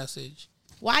 Send him a message.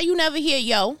 Why you never here,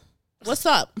 yo? What's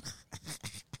up?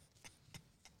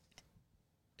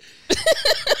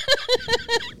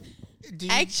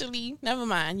 Actually, never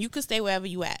mind. You could stay wherever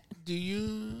you at. Do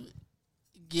you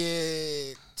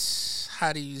get,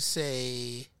 how do you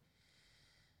say,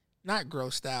 not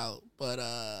grossed out, but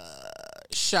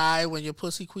shy when your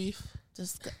pussy queef?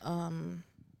 Just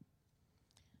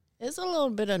it's a little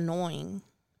bit annoying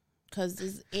because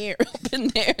there's air up in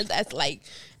there that's like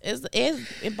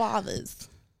it bothers.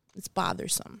 It's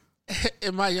bothersome.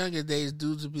 In my younger days,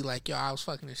 dudes would be like, "Yo, I was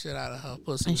fucking the shit out of her.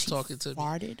 Pussy was talking to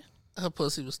me. Her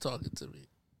pussy was talking to me."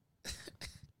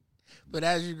 But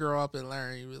as you grow up and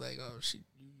learn, you be like, "Oh,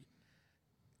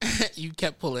 you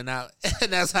kept pulling out,"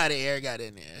 and that's how the air got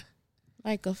in there.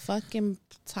 Like a fucking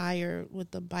tire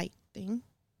with the bike thing.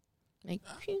 Like,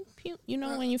 pew, pew. You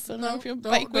know when you fill up your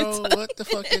bike with tire? What the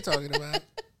fuck you talking about?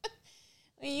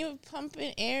 When you're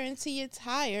pumping air into your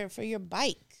tire for your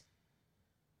bike.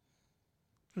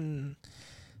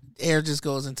 Air just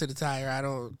goes into the tire. I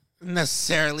don't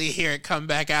necessarily hear it come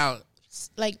back out.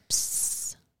 Like,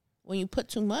 psst, when you put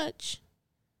too much.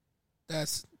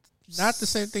 That's not the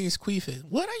same thing as queefing.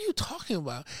 What are you talking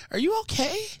about? Are you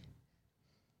okay?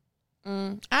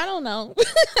 I don't know.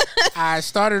 I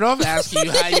started off asking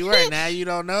you how you were. Now you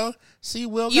don't know. See,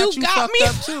 Will got you fucked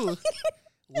up too.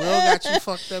 Will got you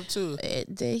fucked up too.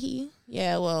 Did he?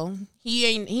 Yeah. Well,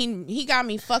 he got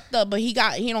me fucked up, but he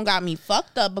don't got me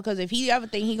fucked up because if he ever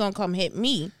think he gonna come hit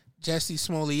me, Jesse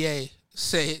Smollett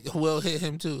said Will hit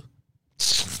him too.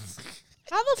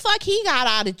 How the fuck he got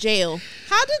out of jail?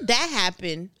 How did that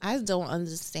happen? I just don't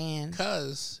understand.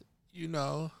 Cause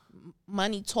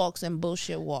money talks and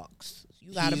bullshit walks.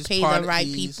 You gotta pay the right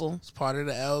people. It's part of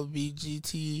the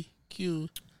LGBTQ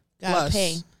Gotta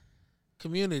pay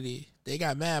community. They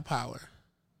got mad power.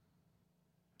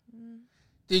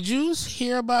 Did you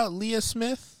hear about Leah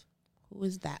Smith? Who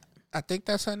is that? I think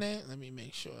that's her name. Let me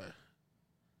make sure.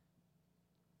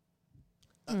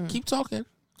 Keep talking.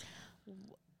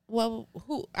 Well,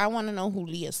 I want to know who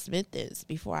Leah Smith is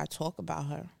before I talk about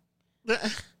her.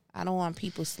 I don't want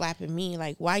people slapping me.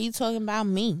 Like, why are you talking about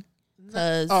me?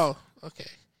 Because okay.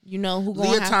 You know who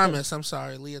going Leah Thomas. I'm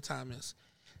sorry, Leah Thomas.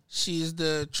 She's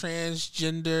the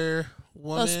transgender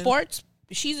woman. Sports.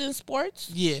 She's in sports.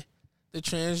 Yeah, the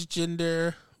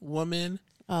transgender woman.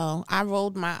 Oh, I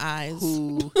rolled my eyes.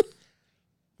 Who,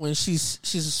 when she's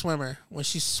a swimmer. When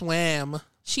she swam,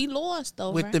 she lost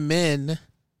though with the men.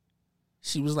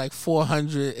 She was like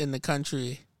 400 in the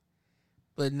country,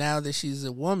 but now that she's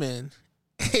a woman,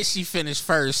 she finished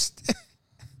first.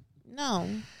 No.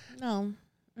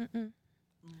 Mm-mm.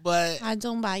 But I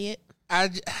don't buy it. I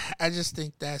just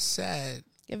think that's sad.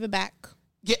 Give it back.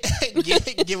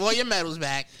 Give all your medals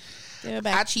back. Give it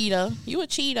back, cheetah. You a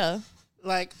cheetah.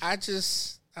 Like, I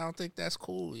don't think that's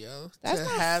cool, yo. That's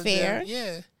not fair.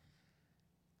 Yeah.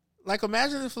 Like,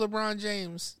 imagine if LeBron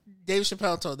James, Dave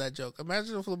Chappelle told that joke.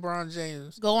 Imagine if LeBron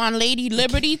James go on Lady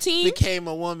Liberty team, became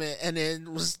a woman, and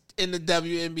then was in the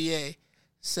WNBA.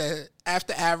 Said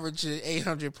after averaging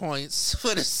 800 points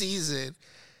for the season.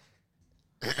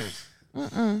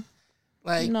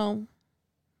 Like, no.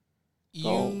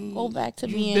 Go back to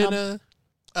being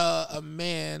a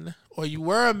man, or you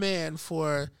were a man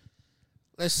for,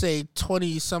 let's say,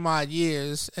 20 some odd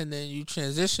years, and then you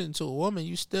transition to a woman.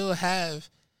 You still have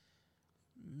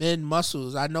men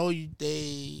muscles. I know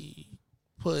they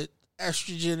put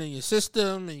estrogen in your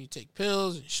system, and you take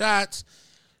pills and shots.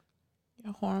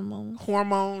 Your hormones.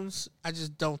 Hormones. I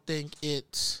just don't think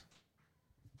it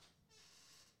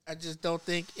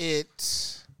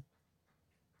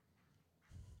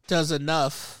does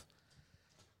enough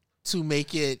to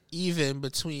make it even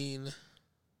between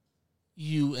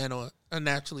you and a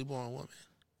naturally born woman.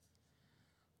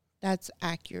 That's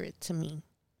accurate to me.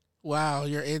 Wow,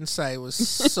 your insight was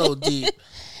so deep.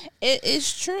 It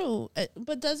is true.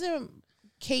 But doesn't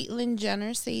Caitlyn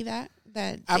Jenner say that?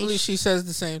 I believe she says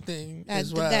the same thing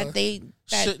as well. That they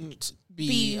shouldn't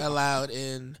be allowed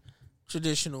in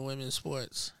traditional women's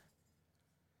sports.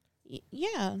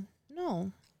 Yeah,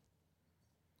 no.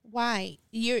 Why?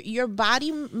 Your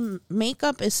body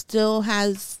makeup still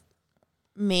has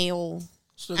male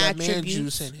still got attributes. Man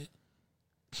juice in it.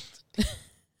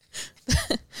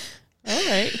 All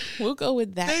right, we'll go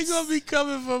with that. They gonna be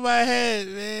coming for my head,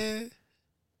 man.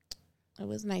 It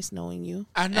was nice knowing you.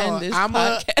 I know. And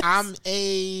I'm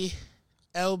a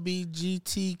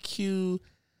LGBTQ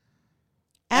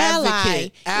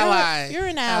ally. Ally. You're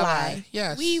an ally.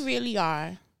 Yes, we really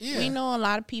are. Yeah. We know a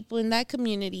lot of people in that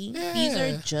community. Yeah. These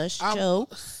are just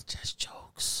jokes. Just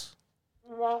jokes.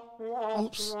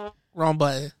 Oops. Wrong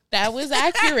button. That was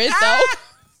accurate, though.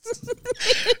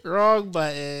 Wrong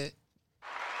button.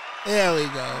 There we go.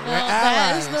 No,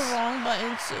 that is the wrong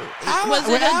button, too. Was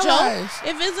it a joke?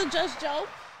 If it's just joke?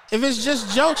 If it's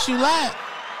just jokes, you laugh.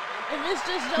 If it's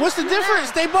just jokes, what's the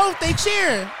difference? Laugh. They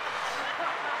cheer.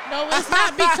 No, it's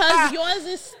not, because yours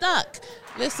is stuck.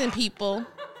 Listen, people.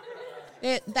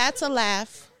 That's a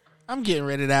laugh. I'm getting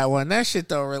rid of that one. That shit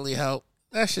don't really help.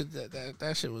 That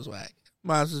shit was whack.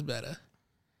 Mine was better.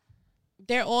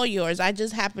 They're all yours. I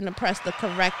just happened to press the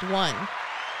correct one.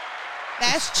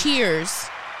 That's cheers.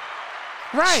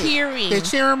 Right. Cheering. They're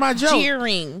cheering my joke.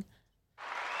 Cheering.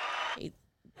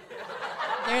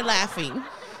 They're laughing.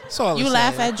 You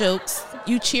laugh at jokes.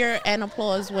 You cheer and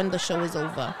applause when the show is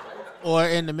over. Or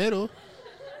in the middle.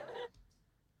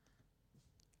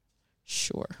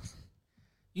 Sure.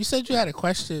 You said you had a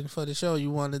question for the show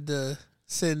you wanted to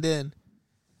send in.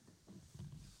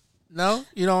 No?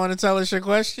 You don't want to tell us your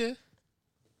question?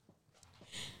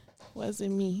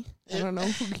 Wasn't me. I don't know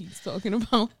who he's talking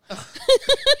about.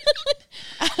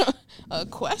 A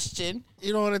question?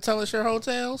 You don't want to tell us your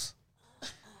hotels?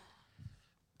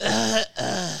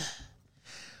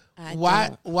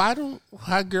 Why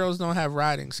girls don't have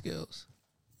riding skills?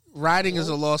 Riding is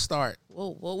a lost art.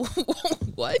 Whoa.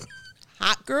 What?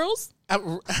 Hot girls?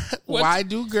 Why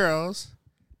do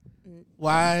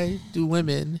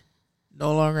women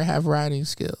no longer have riding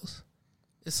skills?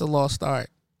 It's a lost art.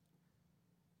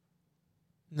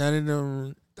 None of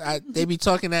them. They be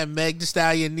talking that Meg Thee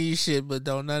Stallion knee shit, but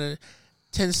don't none of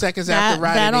 10 seconds after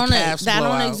riding, their calves blow out. That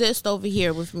don't exist over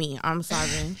here with me. I'm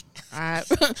sorry. I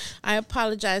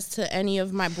apologize to any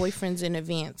of my boyfriends in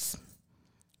advance.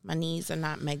 My knees are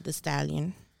not Meg Thee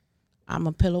Stallion. I'm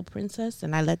a pillow princess,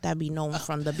 and I let that be known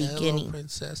from the beginning. Pillow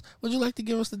princess. Would you like to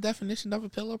give us the definition of a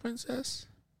pillow princess?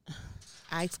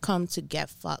 I've come to get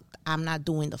fucked. I'm not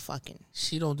doing the fucking.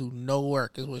 She don't do no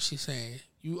work, is what she's saying.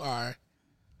 You are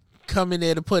coming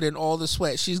there to put in all the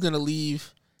sweat. She's gonna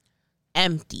leave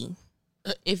empty.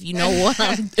 If you know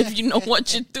if you know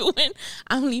what you're doing,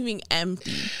 I'm leaving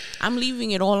empty. I'm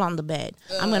leaving it all on the bed.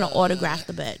 I'm gonna autograph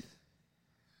the bed.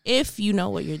 If you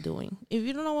know what you're doing. If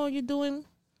you don't know what you're doing,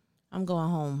 I'm going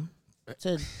home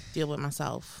to deal with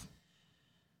myself.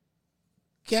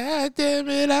 God damn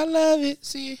it, I love it.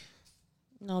 See?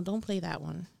 No, don't play that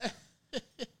one.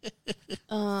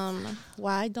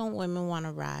 Why don't women want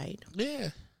to ride? Yeah.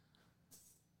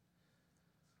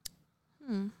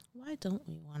 Why don't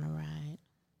we want to ride?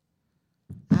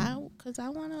 Because I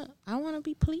wanna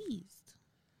be pleased.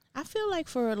 I feel like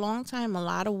for a long time, a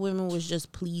lot of women was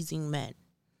just pleasing men.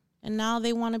 And now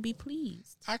they want to be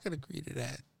pleased. I could agree to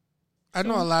that. I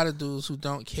know a lot of dudes who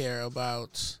don't care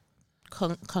about...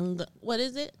 what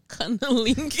is it?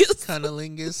 Cunnilingus?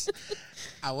 Cunnilingus.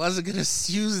 I wasn't going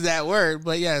to use that word,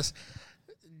 but yes.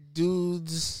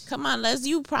 Dudes... Come on, let's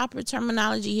use proper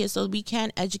terminology here so we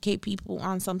can educate people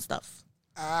on some stuff.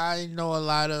 I know a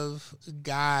lot of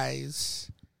guys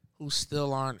who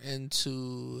still aren't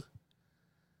into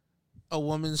a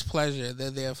woman's pleasure.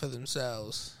 They're there for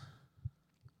themselves.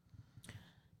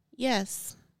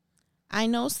 Yes. I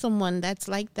know someone that's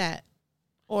like that.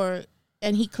 And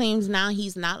he claims now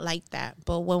he's not like that.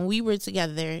 But when we were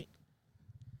together,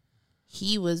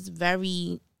 he was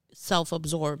very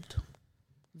self-absorbed.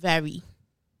 Very.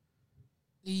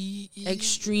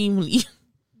 Extremely.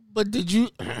 But did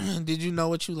you know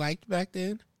what you liked back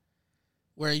then?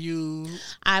 Were you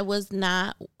I was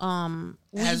not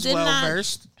as well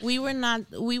versed? We would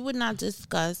not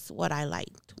discuss what I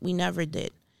liked. We never did.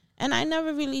 And I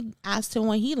never really asked him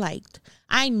what he liked.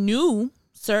 I knew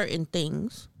certain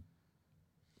things,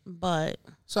 but...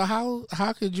 So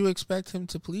how could you expect him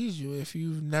to please you if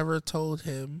you've never told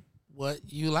him what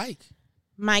you like?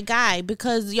 My guy,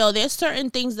 because, there's certain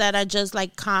things that are just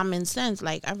like common sense.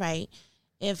 Like, all right,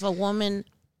 if a woman...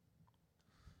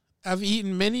 I've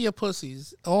eaten many of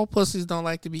pussies. All pussies don't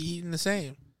like to be eaten the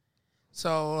same.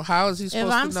 So how is he supposed to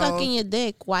know? If I'm sucking your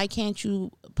dick, why can't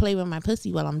you play with my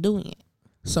pussy while I'm doing it?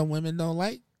 Some women don't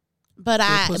like. But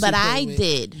I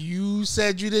did. You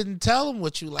said you didn't tell them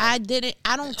what you like. I didn't.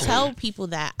 I don't tell people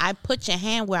that. I put your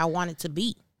hand where I want it to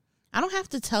be. I don't have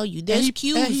to tell you. There's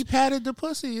cues. And he patted the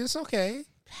pussy. It's okay.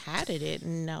 Patted it?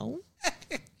 No.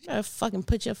 You better fucking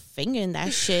put your finger in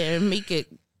that shit and make it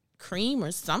cream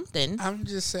or something. I'm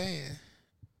just saying.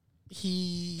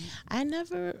 I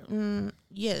never.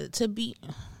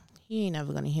 He ain't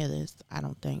never gonna hear this. I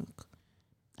don't think.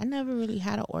 I never really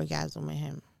had an orgasm with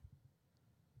him.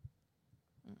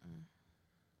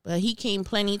 But he came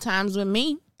plenty times with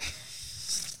me.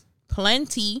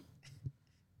 Plenty.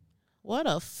 What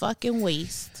a fucking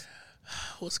waste.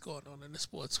 What's going on in the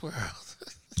sports world?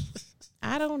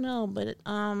 I don't know, but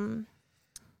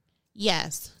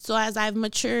yes. So as I've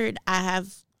matured, I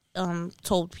have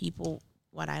told people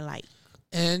what I like.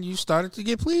 And you started to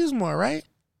get pleased more, right?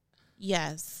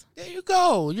 Yes. There you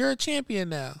go. You're a champion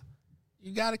now.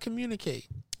 You got to communicate.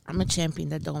 I'm a champion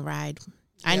that don't ride.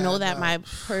 I know that my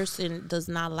person does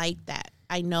not like that.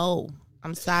 I know.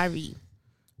 I'm sorry.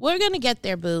 We're going to get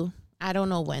there, boo. I don't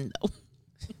know when, though.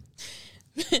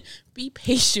 Be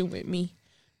patient with me.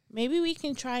 Maybe we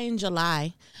can try in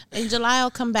July. In July,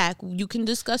 I'll come back. You can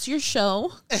discuss your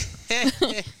show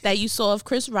that you saw of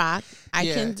Chris Rock. I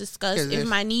can discuss if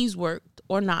my knees worked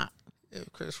or not.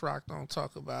 If Chris Rock don't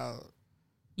talk about...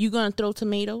 You going to throw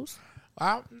tomatoes?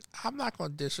 I'm not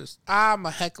going to disrespect. I'm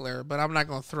a heckler, but I'm not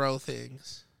going to throw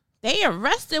things. They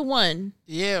arrested one.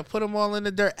 Yeah, put them all in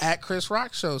the dirt at Chris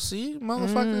Rock show. See,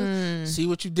 motherfucker? See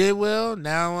what you did, Will?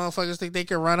 Now motherfuckers think they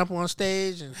can run up on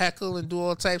stage and heckle and do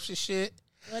all types of shit.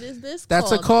 What is this That's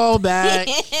called? a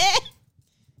callback.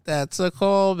 That's a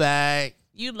callback.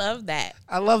 You love that.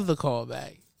 I love the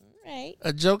callback. Right.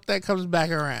 A joke that comes back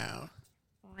around.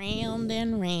 Round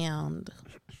and round.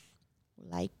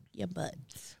 Like your butt.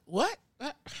 What?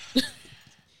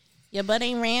 Your butt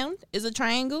ain't round? Is a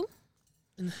triangle?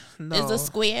 No. Is a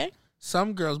square?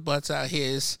 Some girls' butts out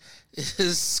here is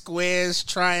squares,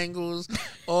 triangles,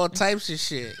 all types of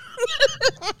shit.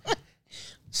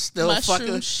 Still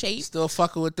mushroom shape. Still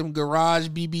fucking with them garage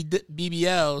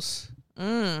BBLs.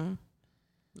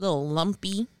 Little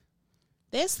lumpy.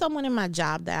 There's someone in my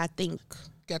job that I think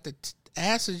got the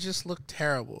asses just look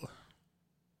terrible.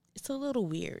 It's a little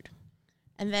weird.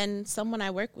 And then someone I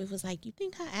work with was like, "You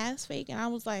think her ass fake?" And I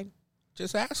was like,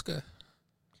 "Just ask her."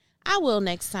 I will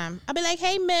next time. I'll be like,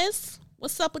 "Hey, miss,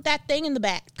 what's up with that thing in the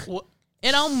back? What?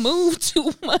 It don't move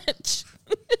too much."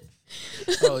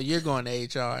 Oh, you're going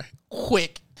to HR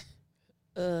quick.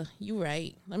 You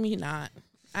right. Let me not.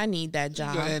 I need that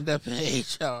job. You're going to end up in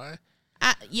HR.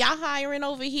 Y'all hiring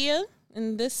over here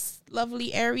in this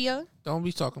lovely area? Don't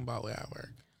be talking about where I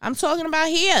work. I'm talking about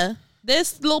here.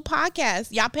 This little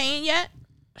podcast. Y'all paying yet?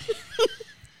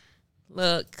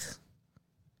 Look.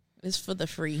 It's for the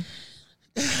free.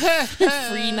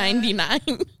 Free 99.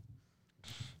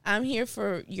 I'm here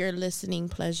for your listening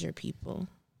pleasure, people.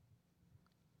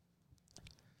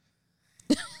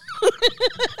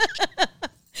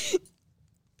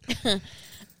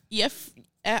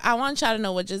 I want y'all to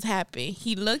know what just happened.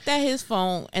 He looked at his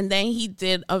phone and then he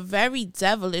did a very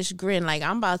devilish grin, like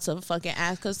I'm about to fucking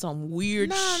ask her some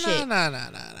weird shit. No.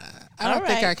 I don't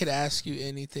think I could ask you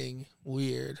anything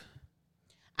weird.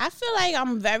 I feel like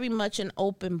I'm very much an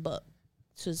open book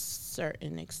to a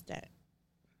certain extent.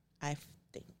 I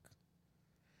think.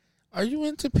 Are you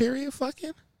into period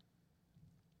fucking?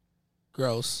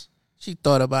 Gross. She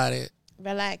thought about it.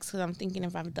 Relax, because I'm thinking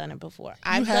if I've done it before.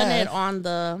 I've done it on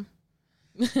the...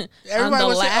 Everybody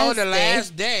was saying, oh, the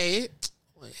last day.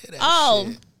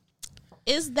 Oh,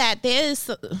 is that there's...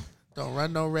 Don't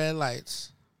run no red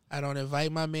lights. I don't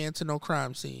invite my man to no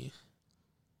crime scene.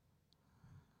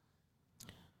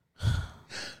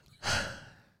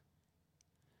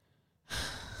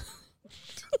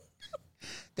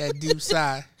 That deep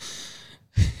sigh.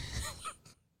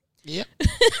 Yep.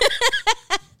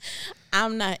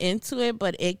 I'm not into it,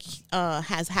 but it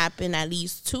has happened at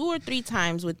least 2 or 3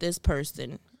 times with this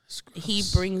person. He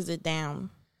brings it down.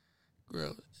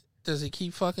 Girl, does he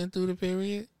keep fucking through the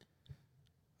period?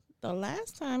 The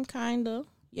last time, kind of.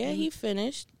 Yeah, he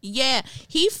finished. Yeah,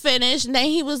 he finished, and then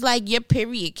he was like, your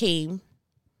period came.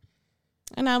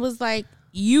 And I was like,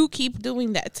 you keep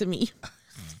doing that to me.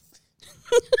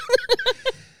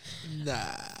 Nah.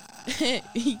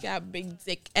 He got big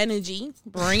dick energy.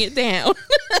 Bring it down.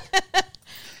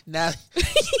 Now,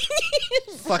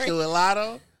 fucking with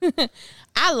Lotto.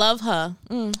 I love her.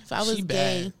 If I was She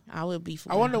gay, bad. I would be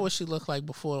for I wonder her. what she looked like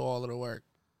before all of the work.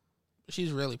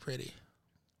 She's really pretty.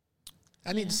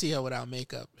 I need to see her without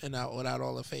makeup and without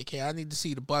all the fake hair. I need to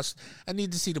see the bust. I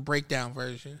need to see the breakdown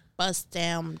version. Bust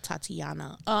down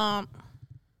Tatiana.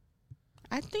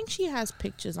 I think she has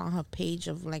pictures on her page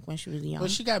of like when she was young. But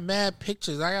she got mad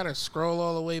pictures. I gotta scroll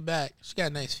all the way back. She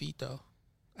got nice feet though.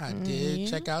 I did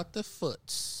check out the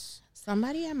foots.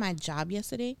 Somebody at my job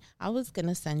yesterday, I was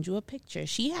gonna send you a picture.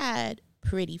 She had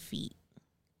pretty feet,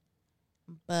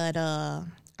 but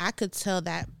I could tell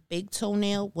that big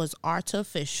toenail was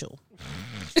artificial.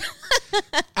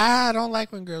 I don't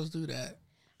like when girls do that.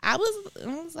 I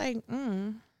was like,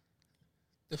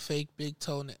 The fake big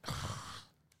toenail.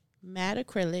 matte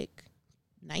acrylic,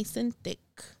 nice and thick.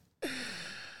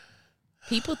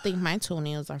 People think my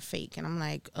toenails are fake, and I'm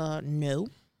like, no.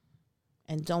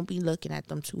 And don't be looking at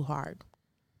them too hard.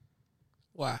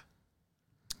 Why?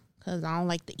 Because I don't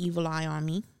like the evil eye on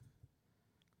me.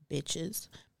 Bitches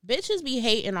be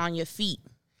hating on your feet.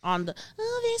 On the,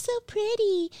 oh, they're so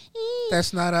pretty.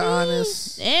 That's not an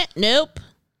honest. Nope.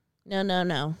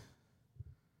 No.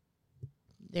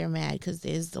 They're mad because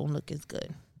theirs don't look as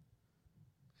good.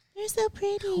 They're so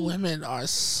pretty. Women are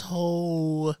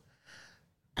so.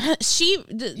 This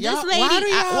lady,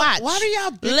 Why do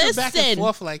y'all bicker back and Listen.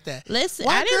 forth like that? Listen,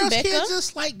 Why I didn't girls bicker. can't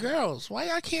just like girls? Why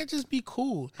y'all can't just be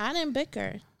cool? I didn't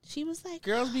bicker. She was like,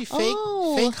 Girls be fake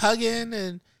hugging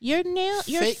and your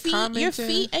fake commenting.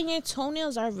 feet and your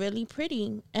toenails are really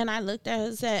pretty. And I looked at her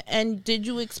and said, and did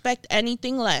you expect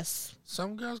anything less?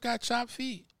 some girls got chopped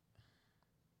feet.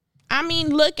 I mean,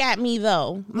 look at me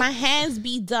though. My hands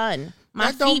be done.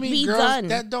 My feet be done.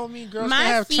 That don't mean girls My can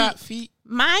have feet- chopped feet.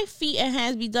 My feet and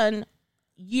hands be done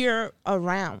year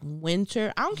around.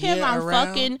 Winter. I don't care if I'm Year-round?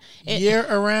 fucking Year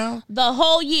around. the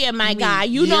whole year, my guy.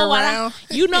 You know year-round?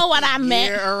 what I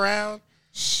meant. Year around.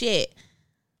 Shit.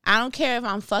 I don't care if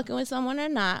I'm fucking with someone or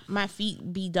not. My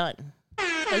feet be done.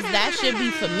 Because that should be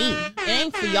for me. It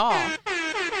ain't for y'all.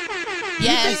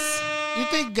 Yes. You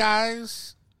think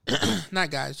guys, not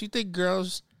guys, you think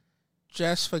girls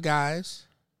dress for guys?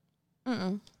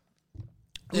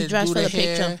 We dress for the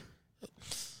picture.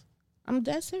 I'm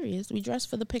dead serious. We dress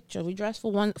for the picture. We dress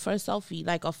for a selfie,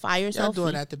 like a fire Y'all selfie.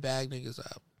 doing that to bag niggas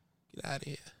up. Get out of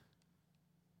here.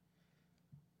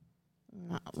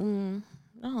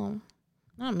 No,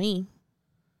 not me.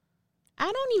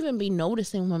 I don't even be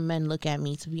noticing when men look at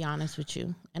me, to be honest with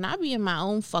you. And I be in my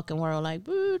own fucking world, like,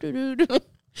 boo-doo-doo-doo.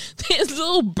 There's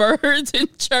little birds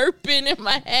and chirping in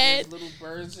my head. Little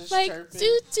birds is Like, chirping.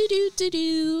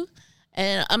 do-do-do-do-do.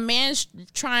 And a man's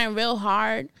trying real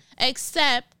hard.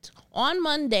 Except on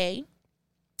Monday,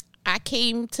 I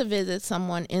came to visit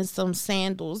someone in some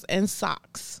sandals and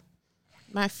socks.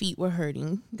 My feet were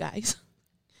hurting, guys.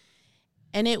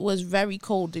 And it was very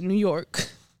cold in New York.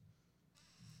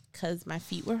 Because my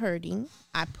feet were hurting,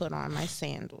 I put on my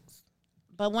sandals.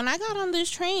 But when I got on this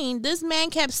train, this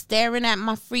man kept staring at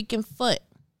my freaking foot.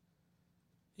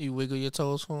 You wiggle your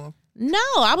toes for him? No,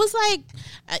 I was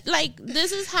like,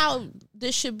 this is how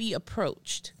this should be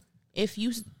approached. If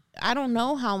you, I don't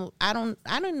know how, I don't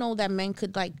know that men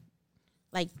could like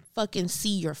fucking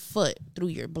see your foot through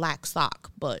your black sock,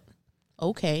 but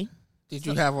okay. Did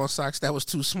you have on socks that was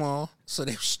too small so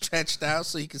they were stretched out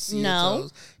so you could see your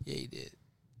toes? Yeah, you did.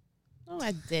 No,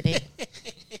 I didn't.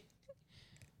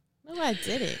 No, I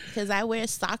didn't, because I wear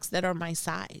socks that are my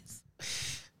size.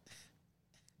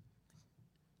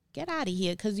 Get out of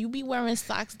here, because you be wearing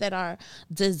socks that are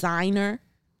designer.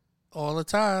 All the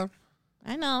time.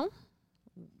 I know.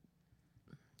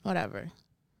 Whatever.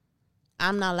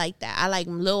 I'm not like that. I like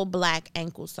little black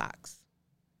ankle socks.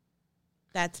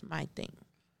 That's my thing.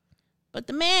 But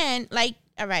the man, like,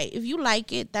 all right, if you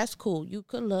like it, that's cool. You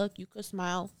could look, you could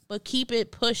smile, but keep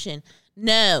it pushing.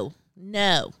 No.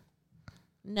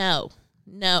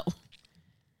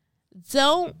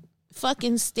 Don't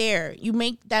fucking stare.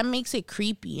 That makes it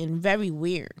creepy and very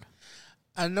weird.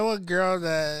 I know a girl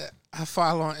that I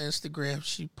follow on Instagram.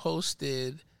 She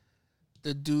posted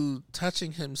the dude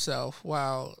touching himself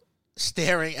while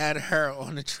staring at her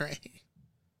on the train.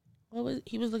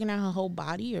 He was looking at her whole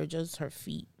body or just her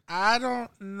feet? I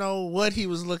don't know what he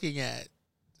was looking at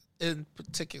in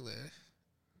particular,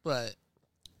 but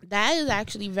that is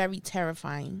actually very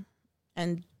terrifying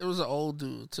and it was an old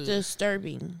dude too.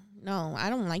 Disturbing. No, I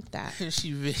don't like that.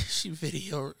 she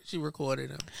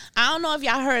recorded him. I don't know if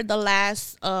y'all heard the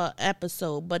last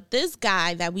episode, but this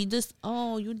guy that we just,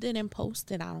 you didn't post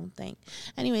it, I don't think.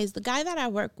 Anyways, the guy that I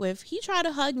work with, he tried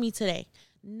to hug me today.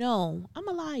 No, I'm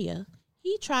a liar.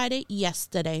 He tried it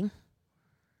yesterday.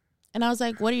 And I was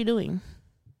like, what are you doing?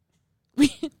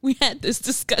 We had this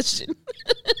discussion.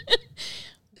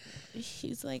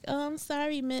 He's like, I'm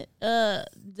sorry,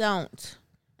 don't.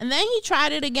 And then he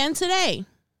tried it again today.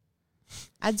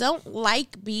 I don't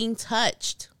like being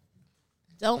touched.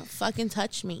 Don't fucking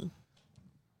touch me.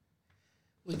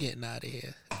 We're getting out of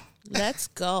here. Let's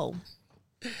go.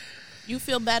 You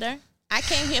feel better? I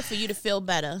came here for you to feel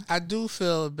better. I do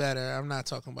feel better. I'm not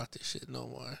talking about this shit no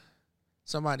more.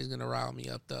 Somebody's going to rile me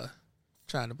up, though,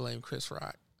 trying to blame Chris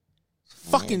Rock.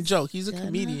 Fucking joke. He's a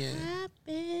comedian.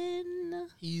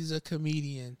 He's a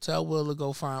comedian. Tell Will to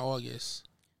go find August.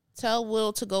 Tell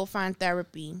Will to go find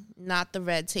therapy, not the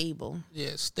red table.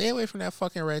 Yeah, stay away from that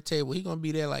fucking red table. He's going to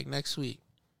be there like next week.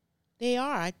 They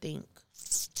are, I think.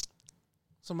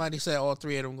 Somebody said all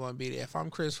three of them going to be there. If I'm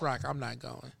Chris Rock, I'm not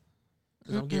going.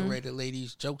 Because I'm getting ready to lay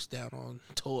these jokes down on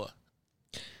tour.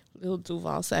 Lil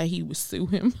Duval said he would sue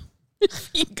him. If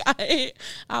he got it,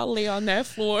 I'll lay on that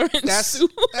floor and sue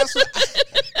him.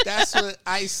 That's what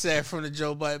I said from the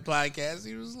Joe Budden podcast.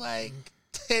 He was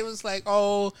like,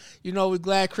 oh, we're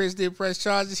glad Chris did press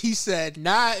charges. He said,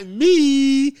 not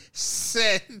me.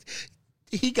 Said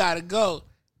he got to go.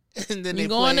 And then you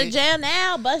going to jail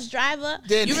now, bus driver.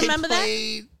 You remember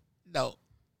that? No.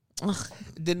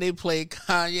 Then they played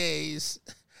Kanye's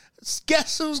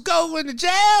Guess Who's Going to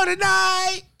Jail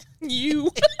Tonight?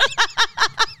 You.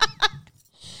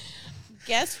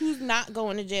 Guess who's not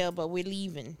going to jail, but we're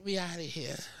leaving. We out of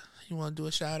here. You want to do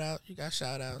a shout out? You got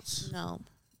shout outs? No.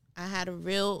 I had a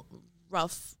real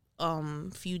rough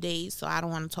few days, so I don't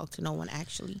want to talk to no one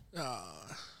actually.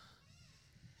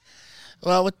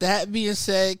 Well, with that being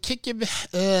said, kick your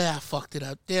I fucked it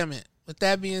up. Damn it. With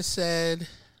that being said,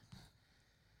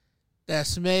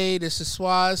 that's me. This is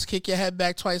Swaz. Kick your head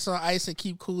back twice on ice and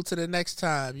keep cool to the next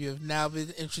time. You have now been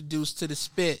introduced to the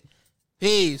spit.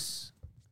 Peace.